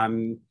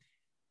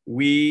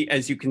 We,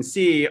 as you can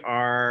see,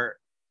 are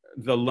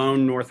the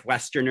lone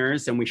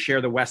Northwesterners, and we share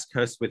the West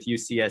Coast with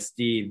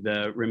UCSD.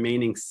 The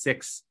remaining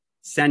 6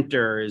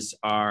 centers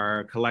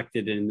are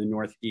collected in the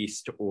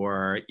Northeast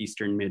or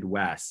Eastern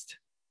Midwest.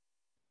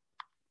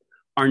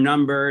 Our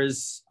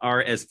numbers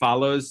are as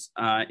follows.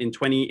 In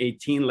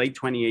 2018, late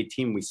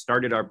 2018, we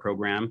started our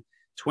program.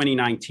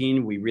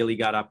 2019, we really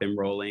got up and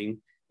rolling.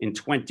 In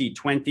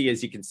 2020,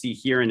 as you can see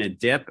here in a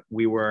dip,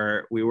 we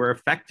were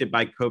affected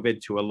by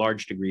COVID to a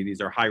large degree. These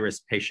are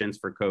high-risk patients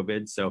for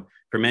COVID. So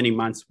for many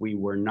months, we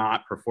were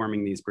not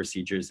performing these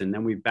procedures. And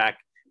then we've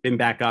been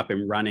back up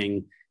and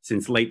running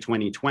since late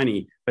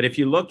 2020. But if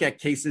you look at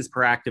cases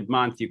per active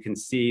month, you can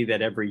see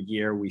that every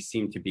year we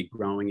seem to be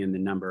growing in the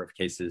number of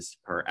cases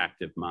per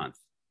active month.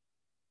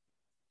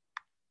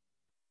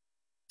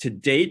 To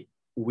date,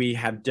 we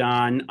have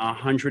done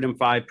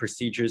 105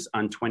 procedures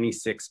on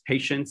 26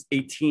 patients,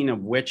 18 of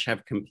which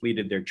have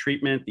completed their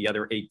treatment. The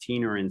other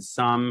 18 are in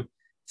some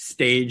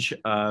stage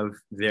of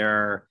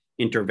their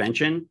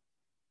intervention.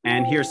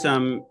 And here's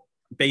some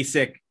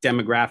basic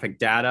demographic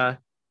data.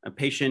 A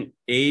patient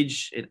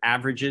age, it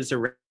averages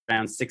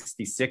around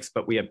 66,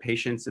 but we have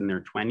patients in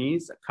their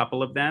 20s, a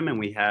couple of them, and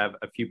we have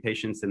a few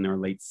patients in their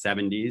late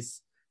 70s.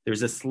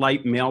 There's a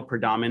slight male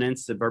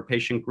predominance of our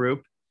patient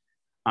group.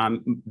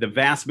 The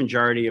vast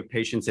majority of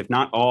patients, if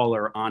not all,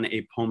 are on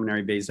a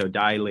pulmonary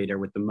vasodilator,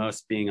 with the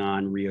most being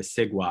on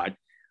riociguat.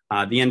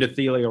 The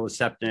endothelial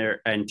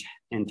receptor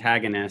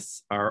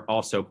antagonists are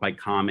also quite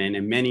common,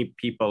 and many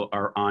people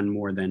are on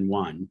more than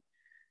one.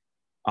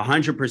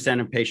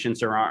 100% of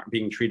patients are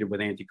being treated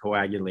with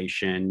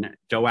anticoagulation.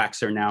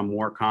 DOACs are now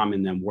more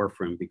common than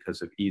warfarin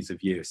because of ease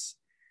of use.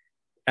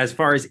 As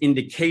far as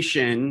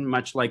indication,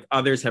 much like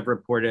others have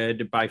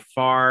reported, by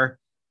far,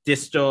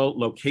 distal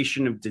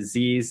location of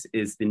disease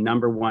is the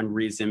 #1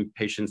 reason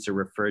patients are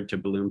referred to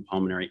balloon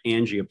pulmonary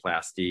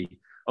angioplasty,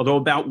 although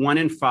about 1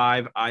 in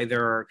 5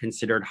 either are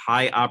considered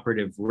high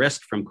operative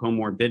risk from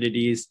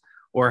comorbidities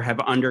or have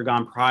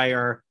undergone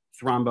prior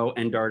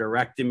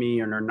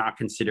thromboendarterectomy and are not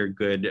considered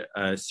good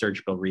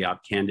surgical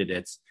re-op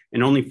candidates,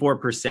 and only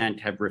 4%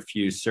 have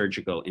refused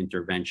surgical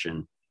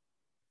intervention.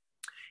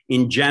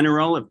 In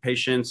general, if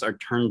patients are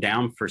turned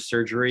down for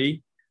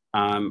surgery,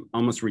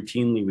 almost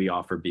routinely we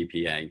offer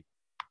BPA.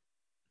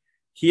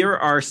 Here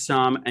are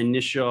some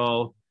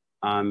initial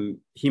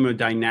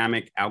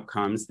hemodynamic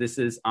outcomes. This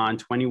is on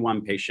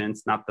 21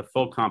 patients, not the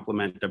full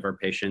complement of our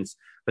patients,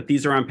 but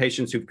these are on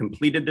patients who've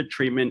completed the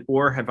treatment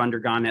or have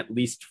undergone at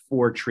least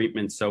 4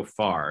 treatments so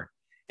far.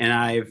 And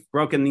I've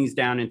broken these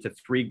down into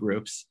 3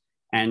 groups,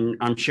 and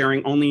I'm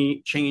sharing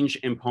only change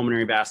in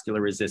pulmonary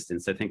vascular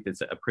resistance. I think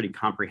that's a pretty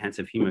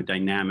comprehensive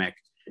hemodynamic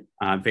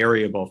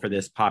variable for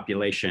this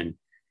population.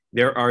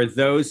 There are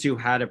those who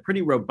had a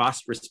pretty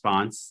robust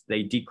response.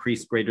 They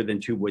decreased greater than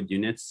 2 Wood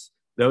units.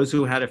 Those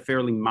who had a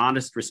fairly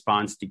modest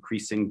response,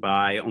 decreasing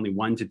by only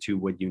 1 to 2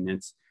 Wood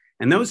units.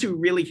 And those who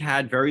really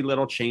had very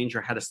little change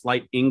or had a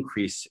slight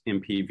increase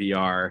in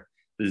PVR,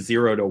 the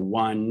 0 to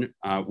 1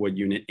 Wood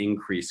unit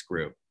increase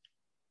group.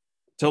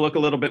 To look a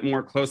little bit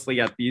more closely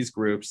at these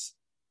groups,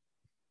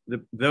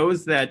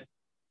 those that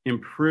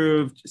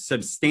improved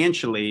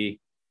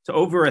substantially, so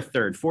over a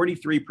third,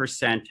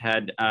 43%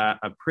 had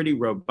a pretty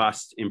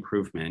robust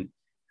improvement.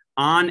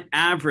 On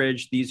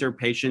average, these are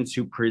patients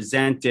who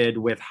presented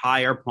with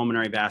higher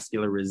pulmonary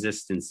vascular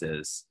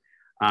resistances.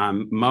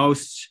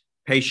 Most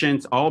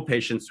patients, all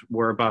patients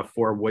were above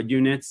 4 Wood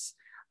units.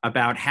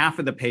 About half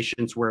of the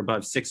patients were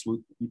above 6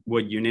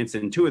 Wood units,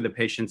 and 2 of the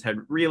patients had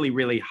really,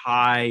 really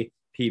high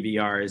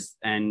PVRs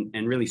and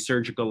really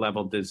surgical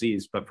level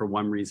disease, but for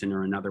one reason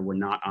or another were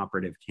not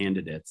operative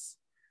candidates.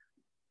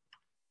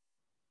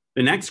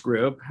 The next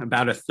group,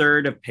 about a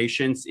third of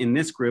patients in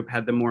this group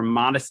had the more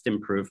modest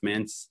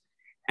improvements.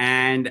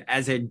 And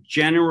as a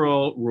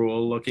general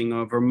rule, looking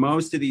over,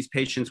 most of these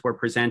patients were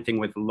presenting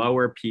with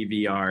lower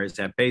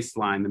PVRs at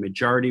baseline. The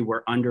majority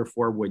were under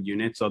 4 Wood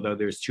units, although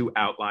there's 2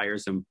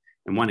 outliers and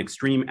one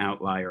extreme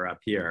outlier up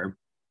here.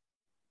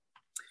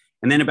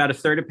 And then about a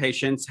third of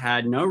patients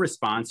had no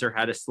response or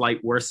had a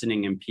slight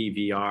worsening in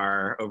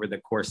PVR over the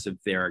course of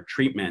their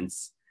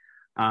treatments.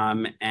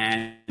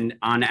 And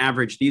on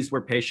average, these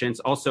were patients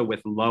also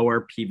with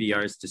lower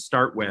PVRs to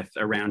start with,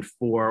 around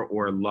 4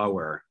 or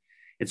lower.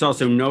 It's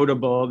also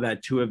notable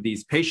that 2 of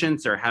these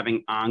patients are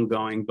having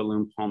ongoing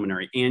balloon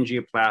pulmonary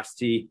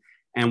angioplasty.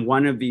 And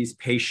one of these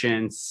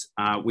patients,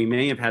 we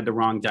may have had the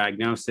wrong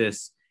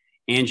diagnosis.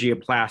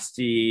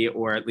 Angioplasty,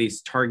 or at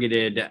least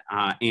targeted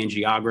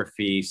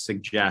angiography,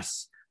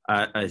 suggests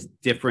a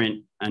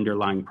different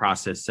underlying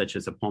process, such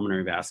as a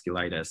pulmonary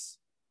vasculitis.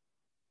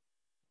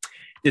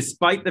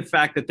 Despite the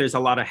fact that there's a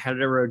lot of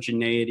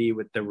heterogeneity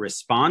with the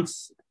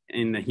response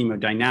in the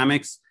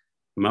hemodynamics,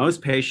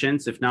 most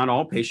patients, if not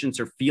all patients,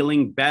 are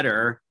feeling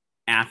better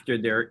after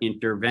their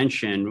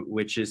intervention,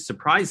 which is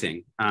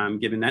surprising,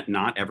 given that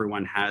not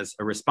everyone has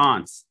a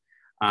response.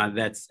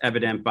 That's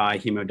evident by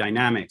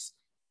hemodynamics.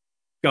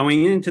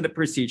 Going into the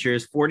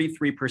procedures,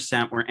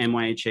 43% were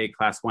NYHA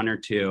class 1 or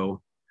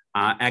 2.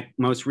 At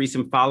most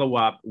recent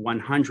follow-up,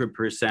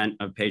 100%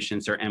 of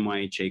patients are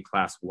NYHA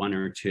class 1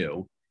 or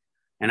 2.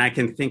 And I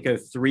can think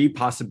of 3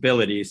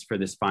 possibilities for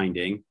this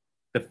finding.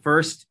 The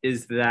first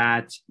is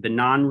that the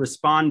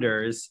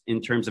non-responders in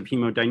terms of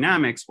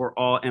hemodynamics were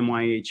all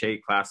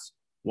NYHA class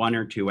 1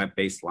 or 2 at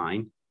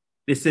baseline.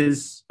 This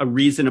is a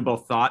reasonable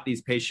thought.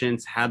 These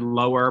patients had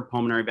lower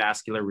pulmonary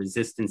vascular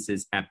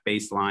resistances at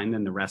baseline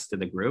than the rest of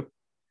the group.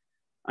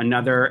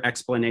 Another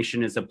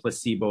explanation is a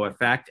placebo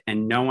effect,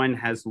 and no one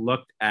has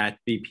looked at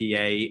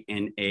BPA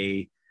in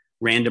a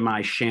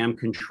randomized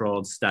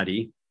sham-controlled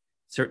study.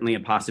 Certainly a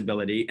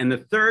possibility. And the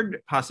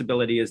third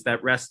possibility is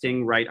that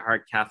resting right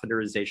heart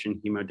catheterization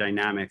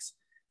hemodynamics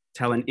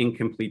tell an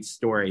incomplete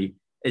story,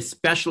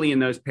 especially in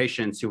those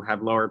patients who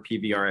have lower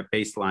PVR at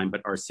baseline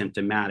but are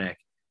symptomatic.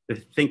 The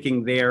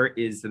thinking there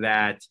is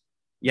that,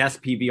 yes,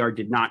 PVR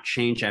did not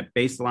change at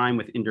baseline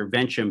with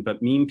intervention,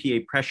 but mean PA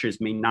pressures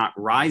may not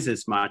rise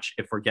as much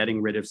if we're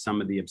getting rid of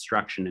some of the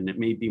obstruction, and it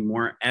may be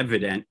more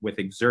evident with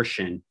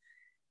exertion.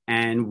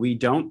 And we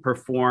don't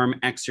perform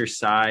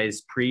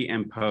exercise pre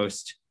and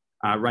post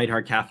right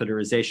heart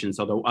catheterizations,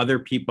 although other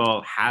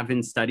people have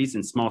in studies,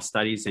 in small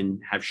studies,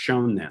 and have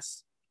shown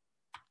this.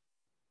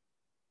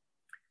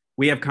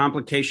 We have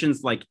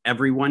complications, like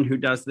everyone who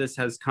does this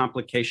has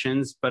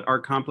complications, but our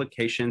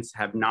complications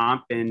have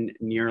not been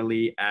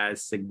nearly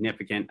as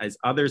significant as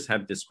others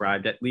have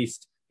described, at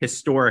least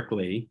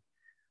historically.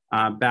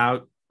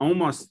 About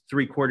almost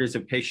 3/4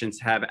 of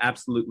patients have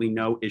absolutely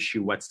no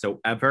issue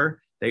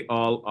whatsoever. They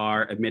all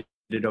are admitted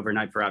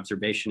overnight for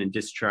observation and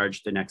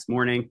discharged the next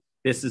morning.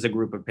 This is a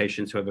group of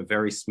patients who have a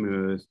very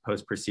smooth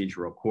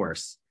post-procedural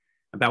course.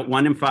 About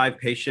 1 in 5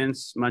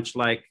 patients, much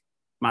like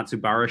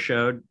Matsubara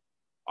showed,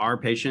 our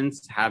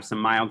patients have some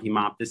mild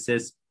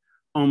hemoptysis.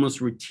 Almost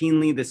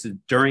routinely, this is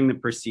during the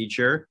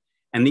procedure.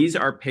 And these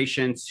are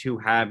patients who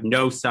have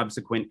no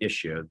subsequent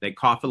issue. They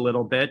cough a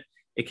little bit.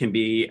 It can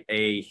be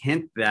a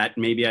hint that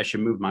maybe I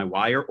should move my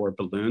wire or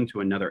balloon to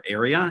another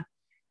area.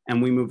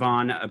 And we move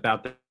on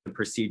about the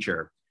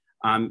procedure.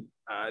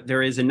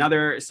 There is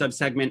another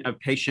subsegment of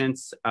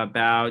patients,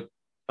 about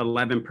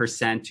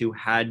 11%, who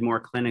had more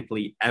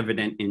clinically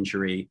evident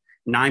injury,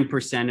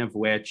 9% of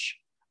which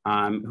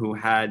who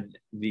had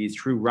these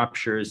true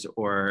ruptures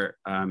or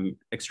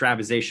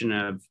extravasation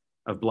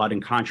of blood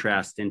in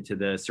contrast into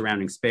the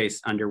surrounding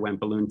space, underwent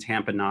balloon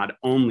tamponade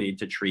only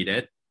to treat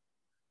it.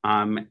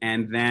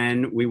 And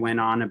then we went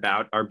on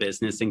about our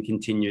business and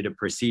continued a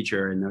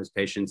procedure, and those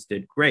patients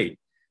did great.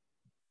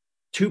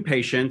 2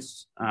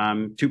 patients,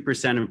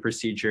 2% of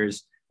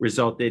procedures,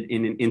 resulted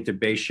in an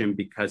intubation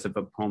because of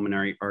a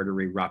pulmonary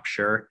artery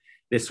rupture.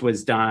 This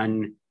was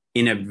done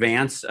in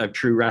advance of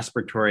true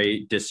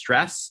respiratory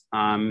distress.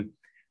 And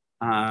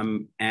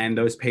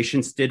those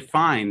patients did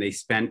fine. They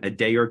spent a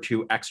day or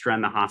 2 extra in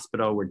the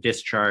hospital, were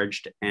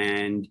discharged,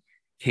 and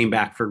came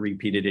back for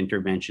repeated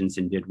interventions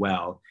and did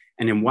well.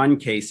 And in one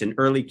case, an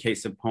early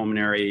case of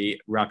pulmonary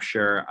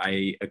rupture,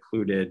 I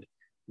occluded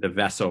the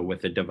vessel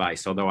with a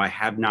device, although I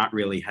have not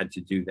really had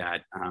to do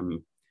that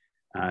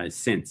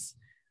since.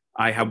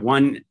 I have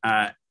 1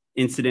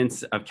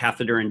 incidence of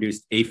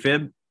catheter-induced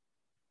AFib,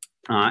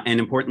 and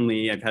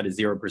importantly, I've had a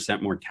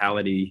 0%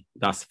 mortality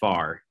thus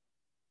far.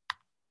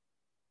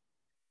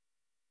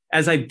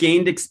 As I've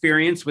gained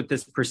experience with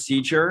this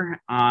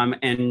procedure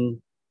and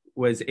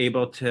was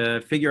able to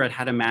figure out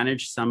how to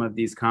manage some of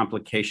these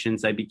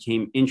complications, I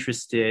became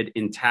interested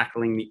in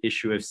tackling the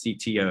issue of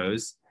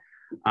CTOs.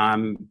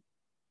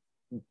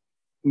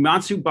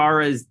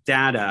 Matsubara's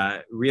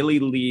data really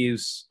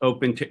leaves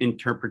open to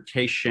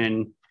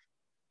interpretation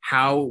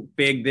how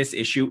big this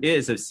issue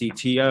is of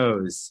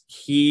CTOs.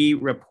 He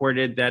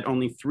reported that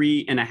only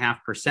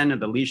 3.5% of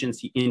the lesions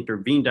he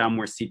intervened on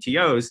were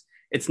CTOs,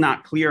 It's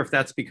not clear if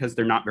that's because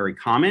they're not very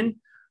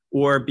common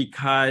or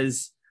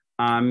because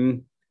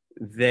he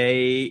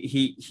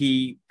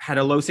had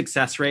a low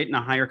success rate and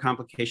a higher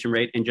complication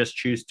rate and just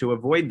choose to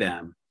avoid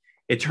them.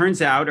 It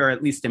turns out, or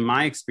at least in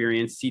my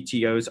experience,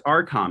 CTOs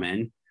are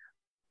common.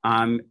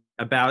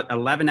 About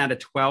 11 out of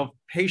 12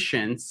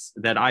 patients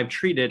that I've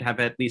treated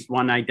have at least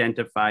one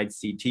identified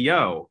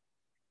CTO.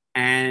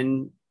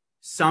 And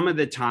some of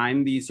the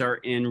time, these are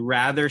in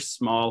rather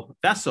small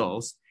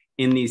vessels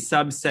in these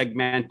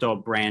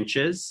subsegmental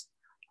branches.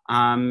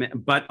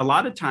 But a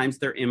lot of times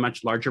they're in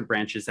much larger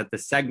branches at the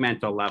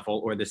segmental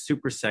level or the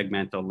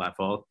suprasegmental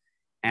level.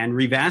 And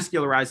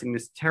revascularizing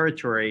this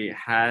territory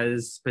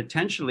has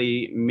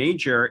potentially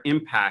major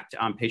impact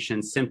on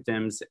patients'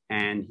 symptoms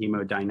and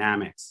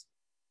hemodynamics.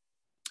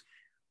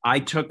 I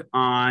took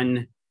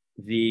on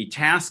the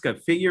task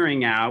of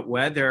figuring out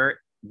whether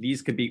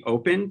these could be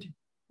opened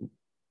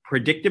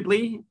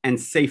predictably and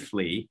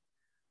safely.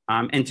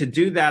 And to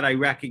do that, I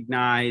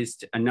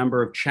recognized a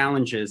number of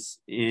challenges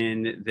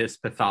in this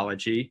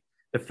pathology.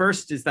 The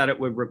first is that it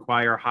would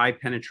require high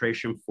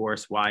penetration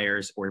force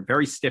wires or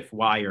very stiff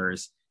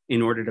wires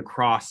in order to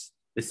cross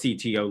the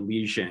CTO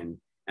lesion.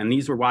 And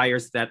these were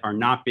wires that are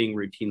not being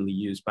routinely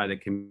used by the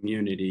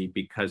community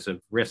because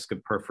of risk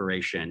of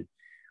perforation.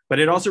 But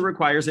it also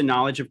requires a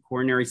knowledge of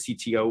coronary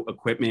CTO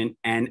equipment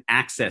and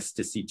access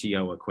to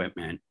CTO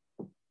equipment.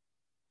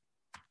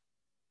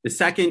 The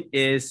second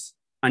is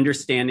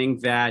understanding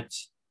that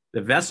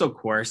the vessel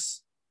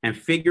course and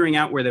figuring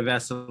out where the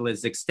vessel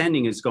is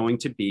extending is going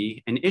to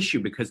be an issue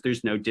because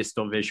there's no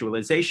distal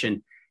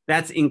visualization.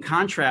 That's in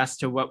contrast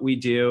to what we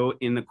do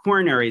in the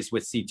coronaries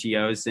with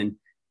CTOs. And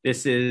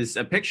this is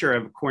a picture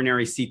of a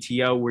coronary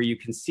CTO where you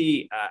can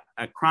see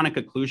a chronic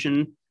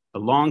occlusion, a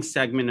long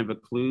segment of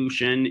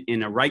occlusion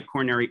in a right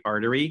coronary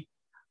artery.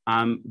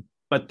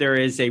 But there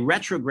is a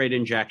retrograde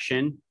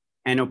injection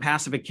and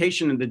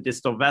opacification of the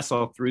distal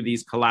vessel through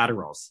these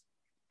collaterals.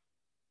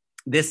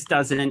 This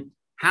doesn't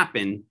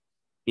happen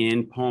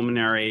in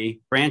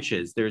pulmonary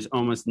branches. There's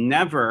almost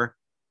never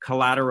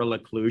collateral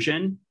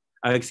occlusion,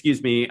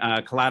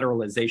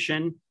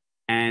 collateralization,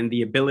 and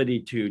the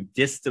ability to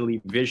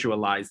distally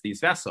visualize these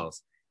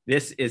vessels.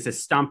 This is a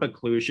stump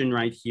occlusion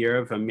right here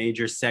of a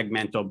major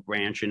segmental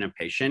branch in a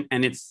patient,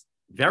 and it's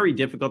very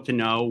difficult to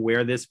know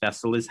where this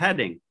vessel is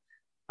heading.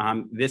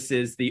 This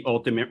is the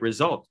ultimate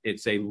result.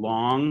 It's a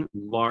long,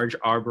 large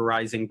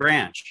arborizing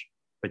branch,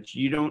 but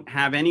you don't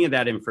have any of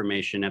that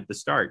information at the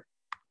start.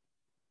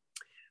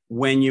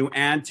 When you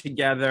add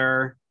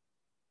together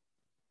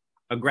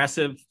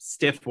aggressive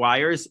stiff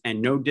wires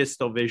and no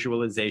distal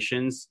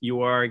visualizations,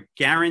 you are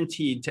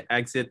guaranteed to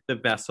exit the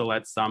vessel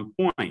at some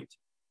point.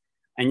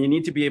 And you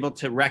need to be able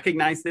to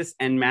recognize this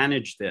and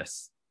manage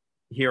this.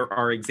 Here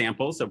are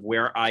examples of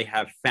where I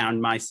have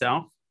found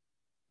myself.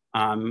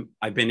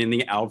 I've been in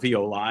the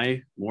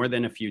alveoli more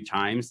than a few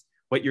times.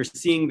 What you're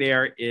seeing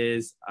there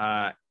is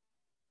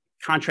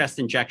contrast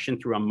injection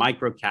through a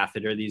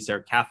microcatheter. These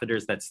are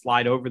catheters that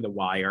slide over the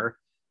wire.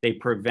 They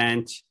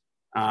prevent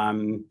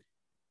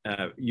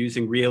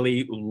using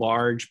really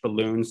large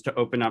balloons to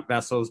open up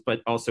vessels,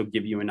 but also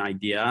give you an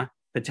idea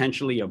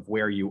potentially of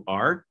where you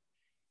are.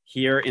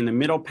 Here in the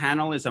middle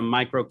panel is a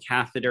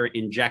microcatheter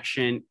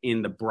injection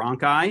in the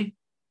bronchi.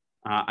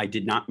 I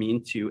did not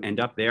mean to end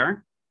up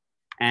there.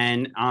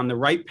 And on the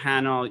right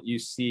panel, you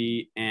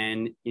see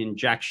an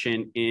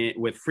injection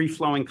with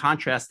free-flowing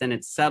contrast, and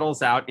it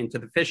settles out into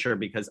the fissure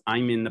because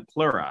I'm in the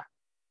pleura.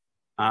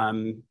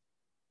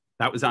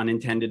 That was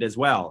unintended as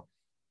well.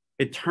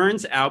 It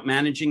turns out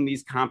managing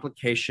these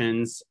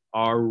complications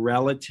are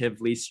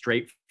relatively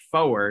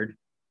straightforward,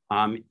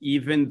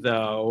 even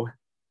though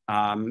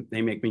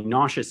they make me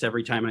nauseous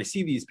every time I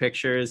see these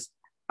pictures.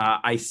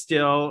 I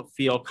still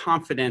feel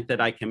confident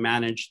that I can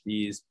manage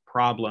these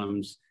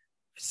problems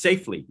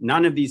safely.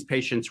 None of these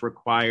patients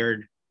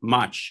required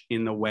much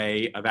in the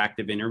way of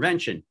active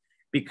intervention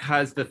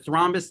because the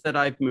thrombus that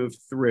I've moved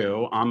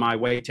through on my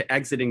way to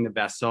exiting the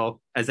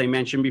vessel, as I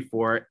mentioned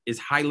before, is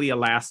highly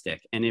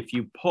elastic. And if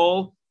you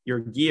pull your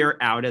gear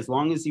out, as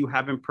long as you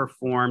haven't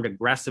performed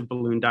aggressive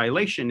balloon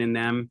dilation in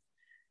them,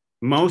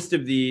 most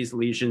of these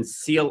lesions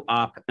seal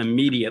up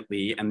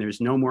immediately and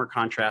there's no more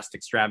contrast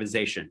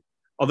extravasation.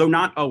 Although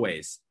not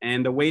always.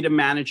 And the way to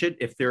manage it,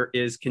 if there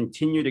is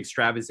continued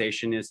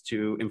extravasation, is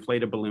to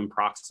inflate a balloon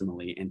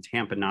proximally and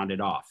tamponade it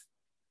off.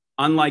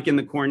 Unlike in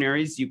the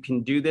coronaries, you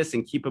can do this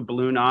and keep a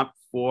balloon up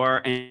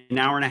for an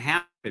hour and a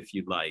half if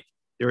you'd like.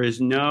 There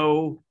is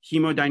no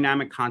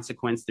hemodynamic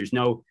consequence. There's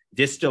no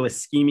distal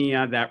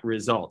ischemia that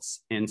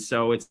results. And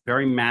so it's a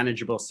very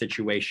manageable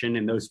situation.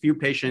 And those few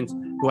patients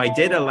who I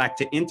did elect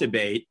to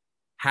intubate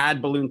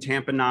had balloon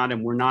tamponade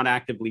and were not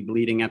actively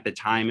bleeding at the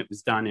time. It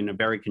was done in a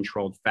very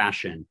controlled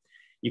fashion.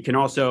 You can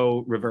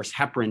also reverse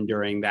heparin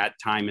during that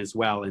time as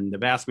well. And the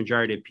vast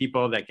majority of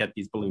people that get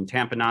these balloon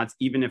tamponades,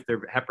 even if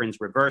their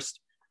heparin's reversed,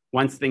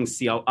 once things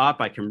seal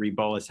up, I can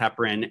rebolus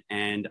heparin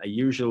and I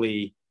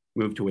usually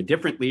move to a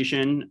different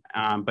lesion,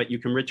 but you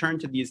can return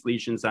to these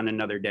lesions on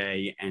another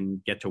day and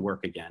get to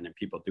work again and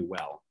people do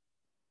well.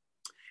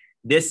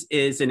 This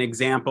is an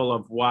example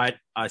of what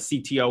a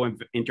CTO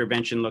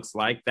intervention looks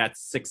like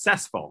that's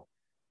successful.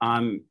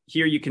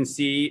 Here you can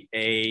see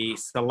a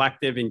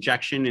selective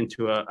injection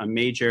into a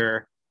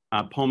major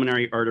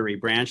pulmonary artery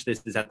branch.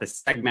 This is at the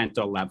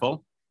segmental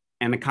level,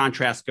 and the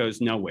contrast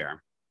goes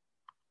nowhere.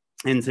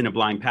 Ends in a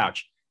blind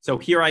pouch. So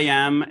here I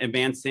am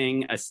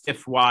advancing a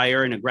stiff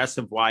wire, an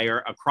aggressive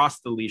wire across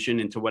the lesion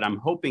into what I'm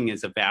hoping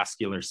is a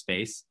vascular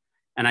space.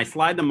 And I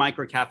slide the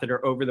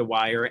microcatheter over the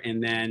wire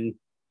and then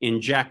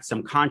inject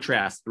some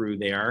contrast through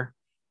there.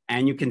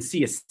 And you can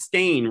see a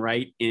stain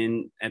right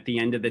at the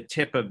end of the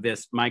tip of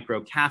this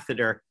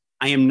microcatheter.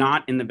 I am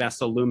not in the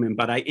vessel lumen,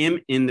 but I am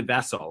in the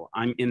vessel.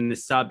 I'm in the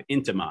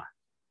subintima.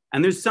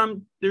 And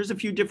there's a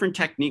few different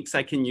techniques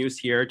I can use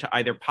here to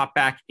either pop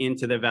back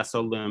into the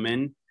vessel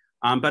lumen,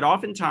 but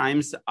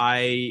oftentimes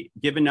I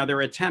give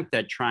another attempt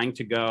at trying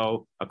to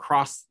go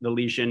across the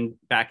lesion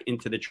back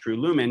into the true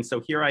lumen.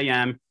 So here I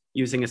am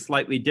using a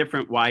slightly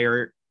different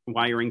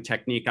wiring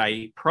technique.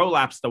 I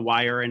prolapse the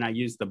wire and I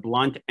use the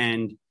blunt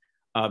end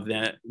of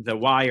the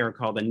wire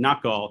called a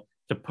knuckle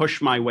to push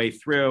my way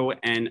through.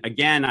 And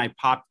again, I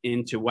popped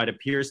into what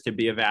appears to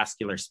be a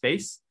vascular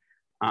space.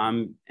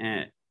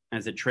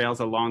 As it trails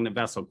along the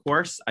vessel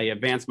course, I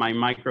advance my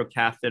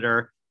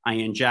microcatheter, I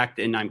inject,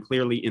 and I'm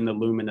clearly in the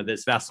lumen of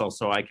this vessel,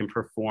 so I can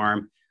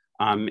perform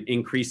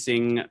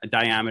increasing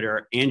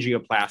diameter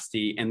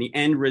angioplasty. And the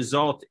end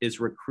result is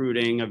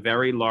recruiting a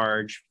very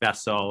large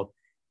vessel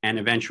and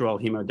eventual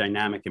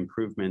hemodynamic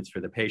improvements for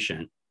the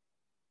patient.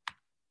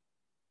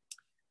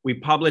 We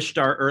published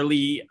our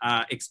early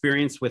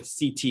experience with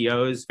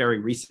CTOs very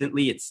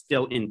recently. It's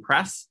still in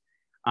press.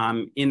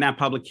 In that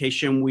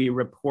publication, we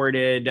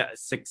reported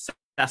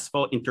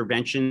successful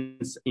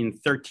interventions in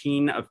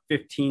 13 of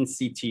 15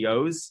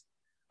 CTOs,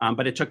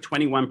 but it took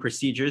 21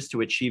 procedures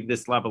to achieve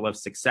this level of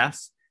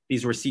success.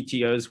 These were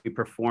CTOs we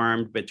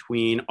performed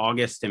between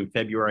August and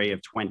February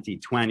of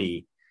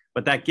 2020.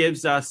 But that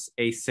gives us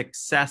a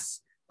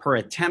success per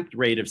attempt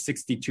rate of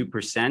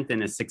 62%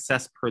 and a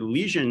success per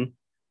lesion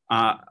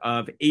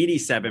of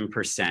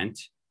 87%.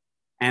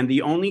 And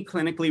the only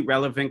clinically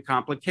relevant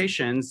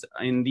complications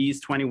in these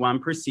 21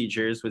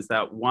 procedures was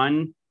that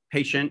one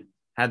patient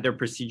had their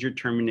procedure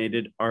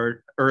terminated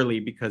early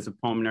because of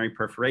pulmonary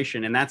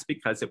perforation. And that's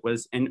because it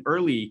was an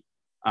early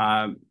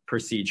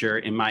procedure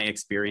in my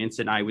experience,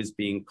 and I was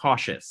being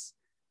cautious.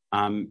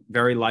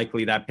 Very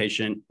likely that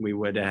patient, we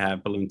would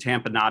have balloon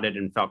tamponaded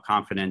and felt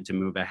confident to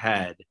move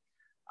ahead.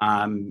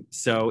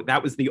 So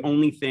that was the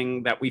only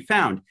thing that we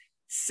found.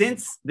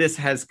 Since this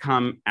has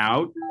come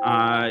out,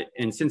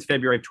 and since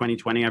February of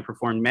 2020, I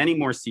performed many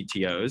more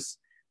CTOs.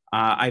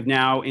 I've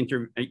now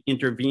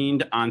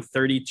intervened on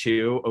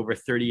 32 over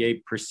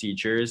 38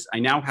 procedures. I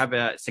now have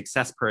a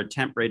success per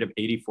attempt rate of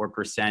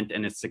 84%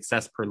 and a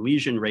success per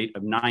lesion rate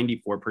of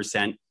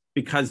 94%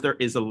 because there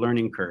is a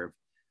learning curve.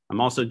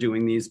 I'm also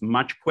doing these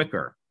much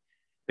quicker.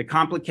 The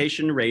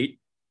complication rate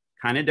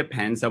kind of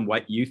depends on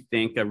what you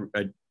think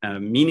a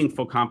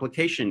meaningful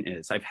complication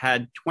is. I've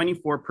had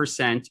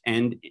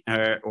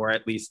 24% or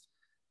at least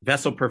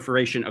vessel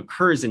perforation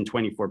occurs in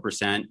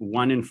 24%,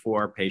 1 in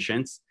 4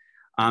 patients.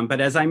 But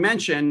as I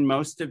mentioned,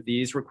 most of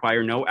these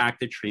require no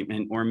active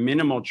treatment or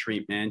minimal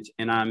treatment,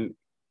 and I'm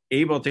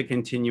able to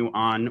continue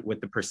on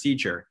with the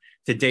procedure.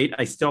 To date,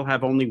 I still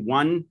have only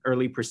 1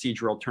 early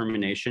procedural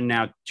termination,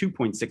 now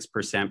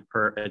 2.6%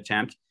 per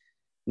attempt.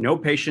 No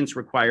patients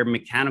require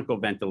mechanical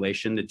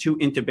ventilation. The 2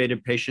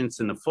 intubated patients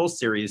in the full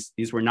series,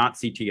 these were not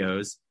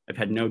CTOs. I've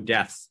had no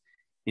deaths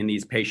in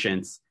these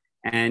patients.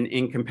 And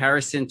in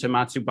comparison to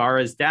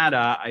Matsubara's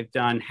data, I've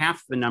done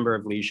half the number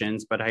of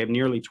lesions, but I have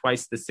nearly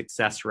twice the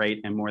success rate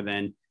and more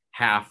than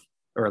half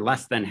or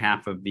less than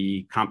half of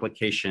the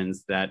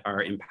complications that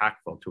are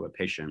impactful to a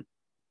patient.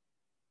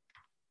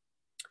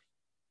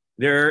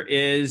 There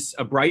is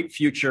a bright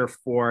future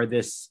for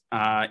this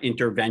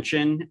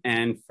intervention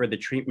and for the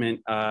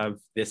treatment of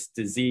this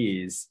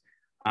disease.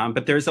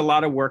 But there's a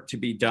lot of work to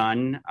be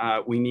done.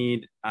 We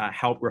need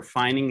help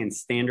refining and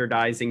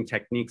standardizing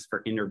techniques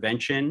for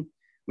intervention.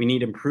 We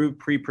need improved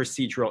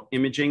pre-procedural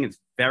imaging. It's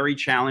very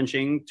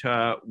challenging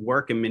to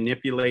work and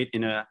manipulate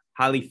in a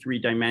highly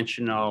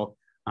 3-dimensional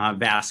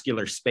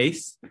vascular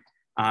space.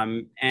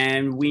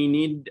 And we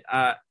need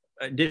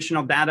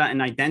additional data in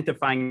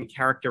identifying and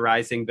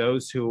characterizing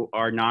those who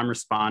are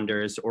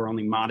non-responders or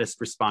only modest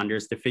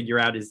responders to figure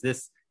out, is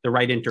this the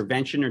right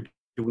intervention, or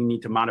do we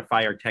need to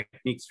modify our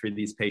techniques for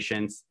these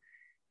patients?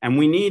 And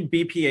we need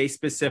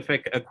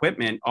BPA-specific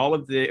equipment. All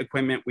of the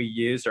equipment we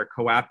use are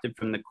co-opted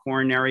from the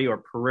coronary or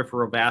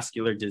peripheral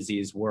vascular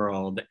disease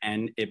world,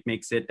 and it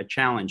makes it a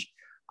challenge.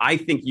 I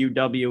think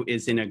UW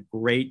is in a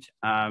great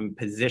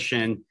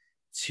position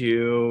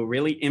to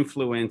really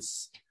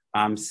influence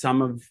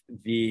some of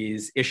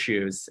these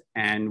issues.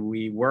 And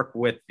we work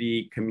with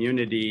the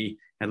community,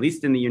 at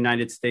least in the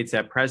United States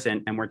at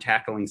present, and we're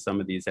tackling some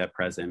of these at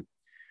present.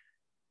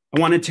 I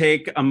want to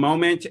take a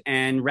moment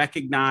and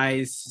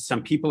recognize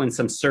some people and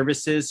some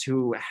services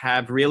who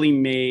have really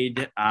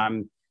made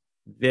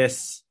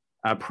this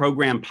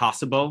program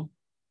possible.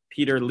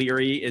 Peter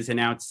Leary is an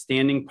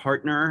outstanding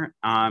partner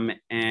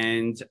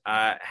and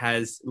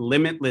has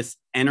limitless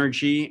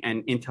energy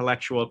and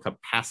intellectual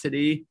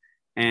capacity.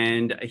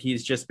 And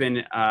he's just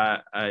been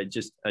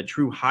just a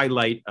true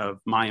highlight of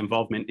my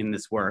involvement in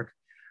this work.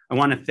 I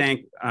want to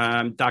thank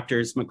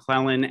Drs.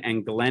 McClellan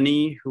and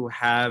Glennie, who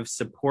have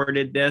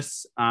supported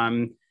this,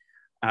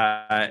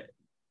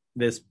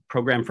 this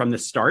program from the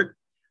start.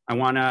 I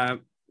want to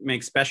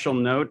make special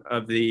note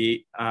of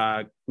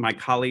my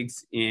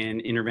colleagues in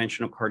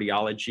interventional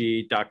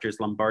cardiology, Drs.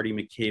 Lombardi,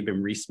 McCabe,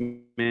 and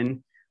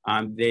Reisman.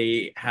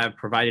 They have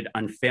provided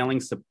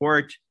unfailing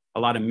support, a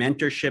lot of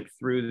mentorship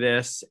through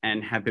this,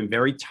 and have been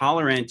very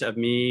tolerant of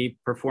me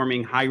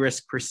performing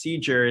high-risk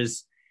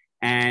procedures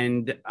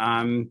and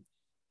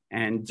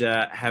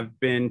have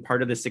been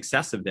part of the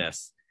success of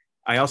this.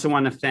 I also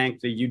want to thank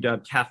the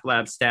UW Cath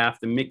Lab staff,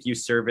 the MICU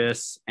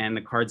service, and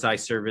the Cards Eye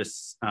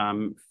service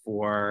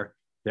for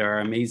their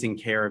amazing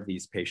care of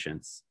these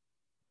patients.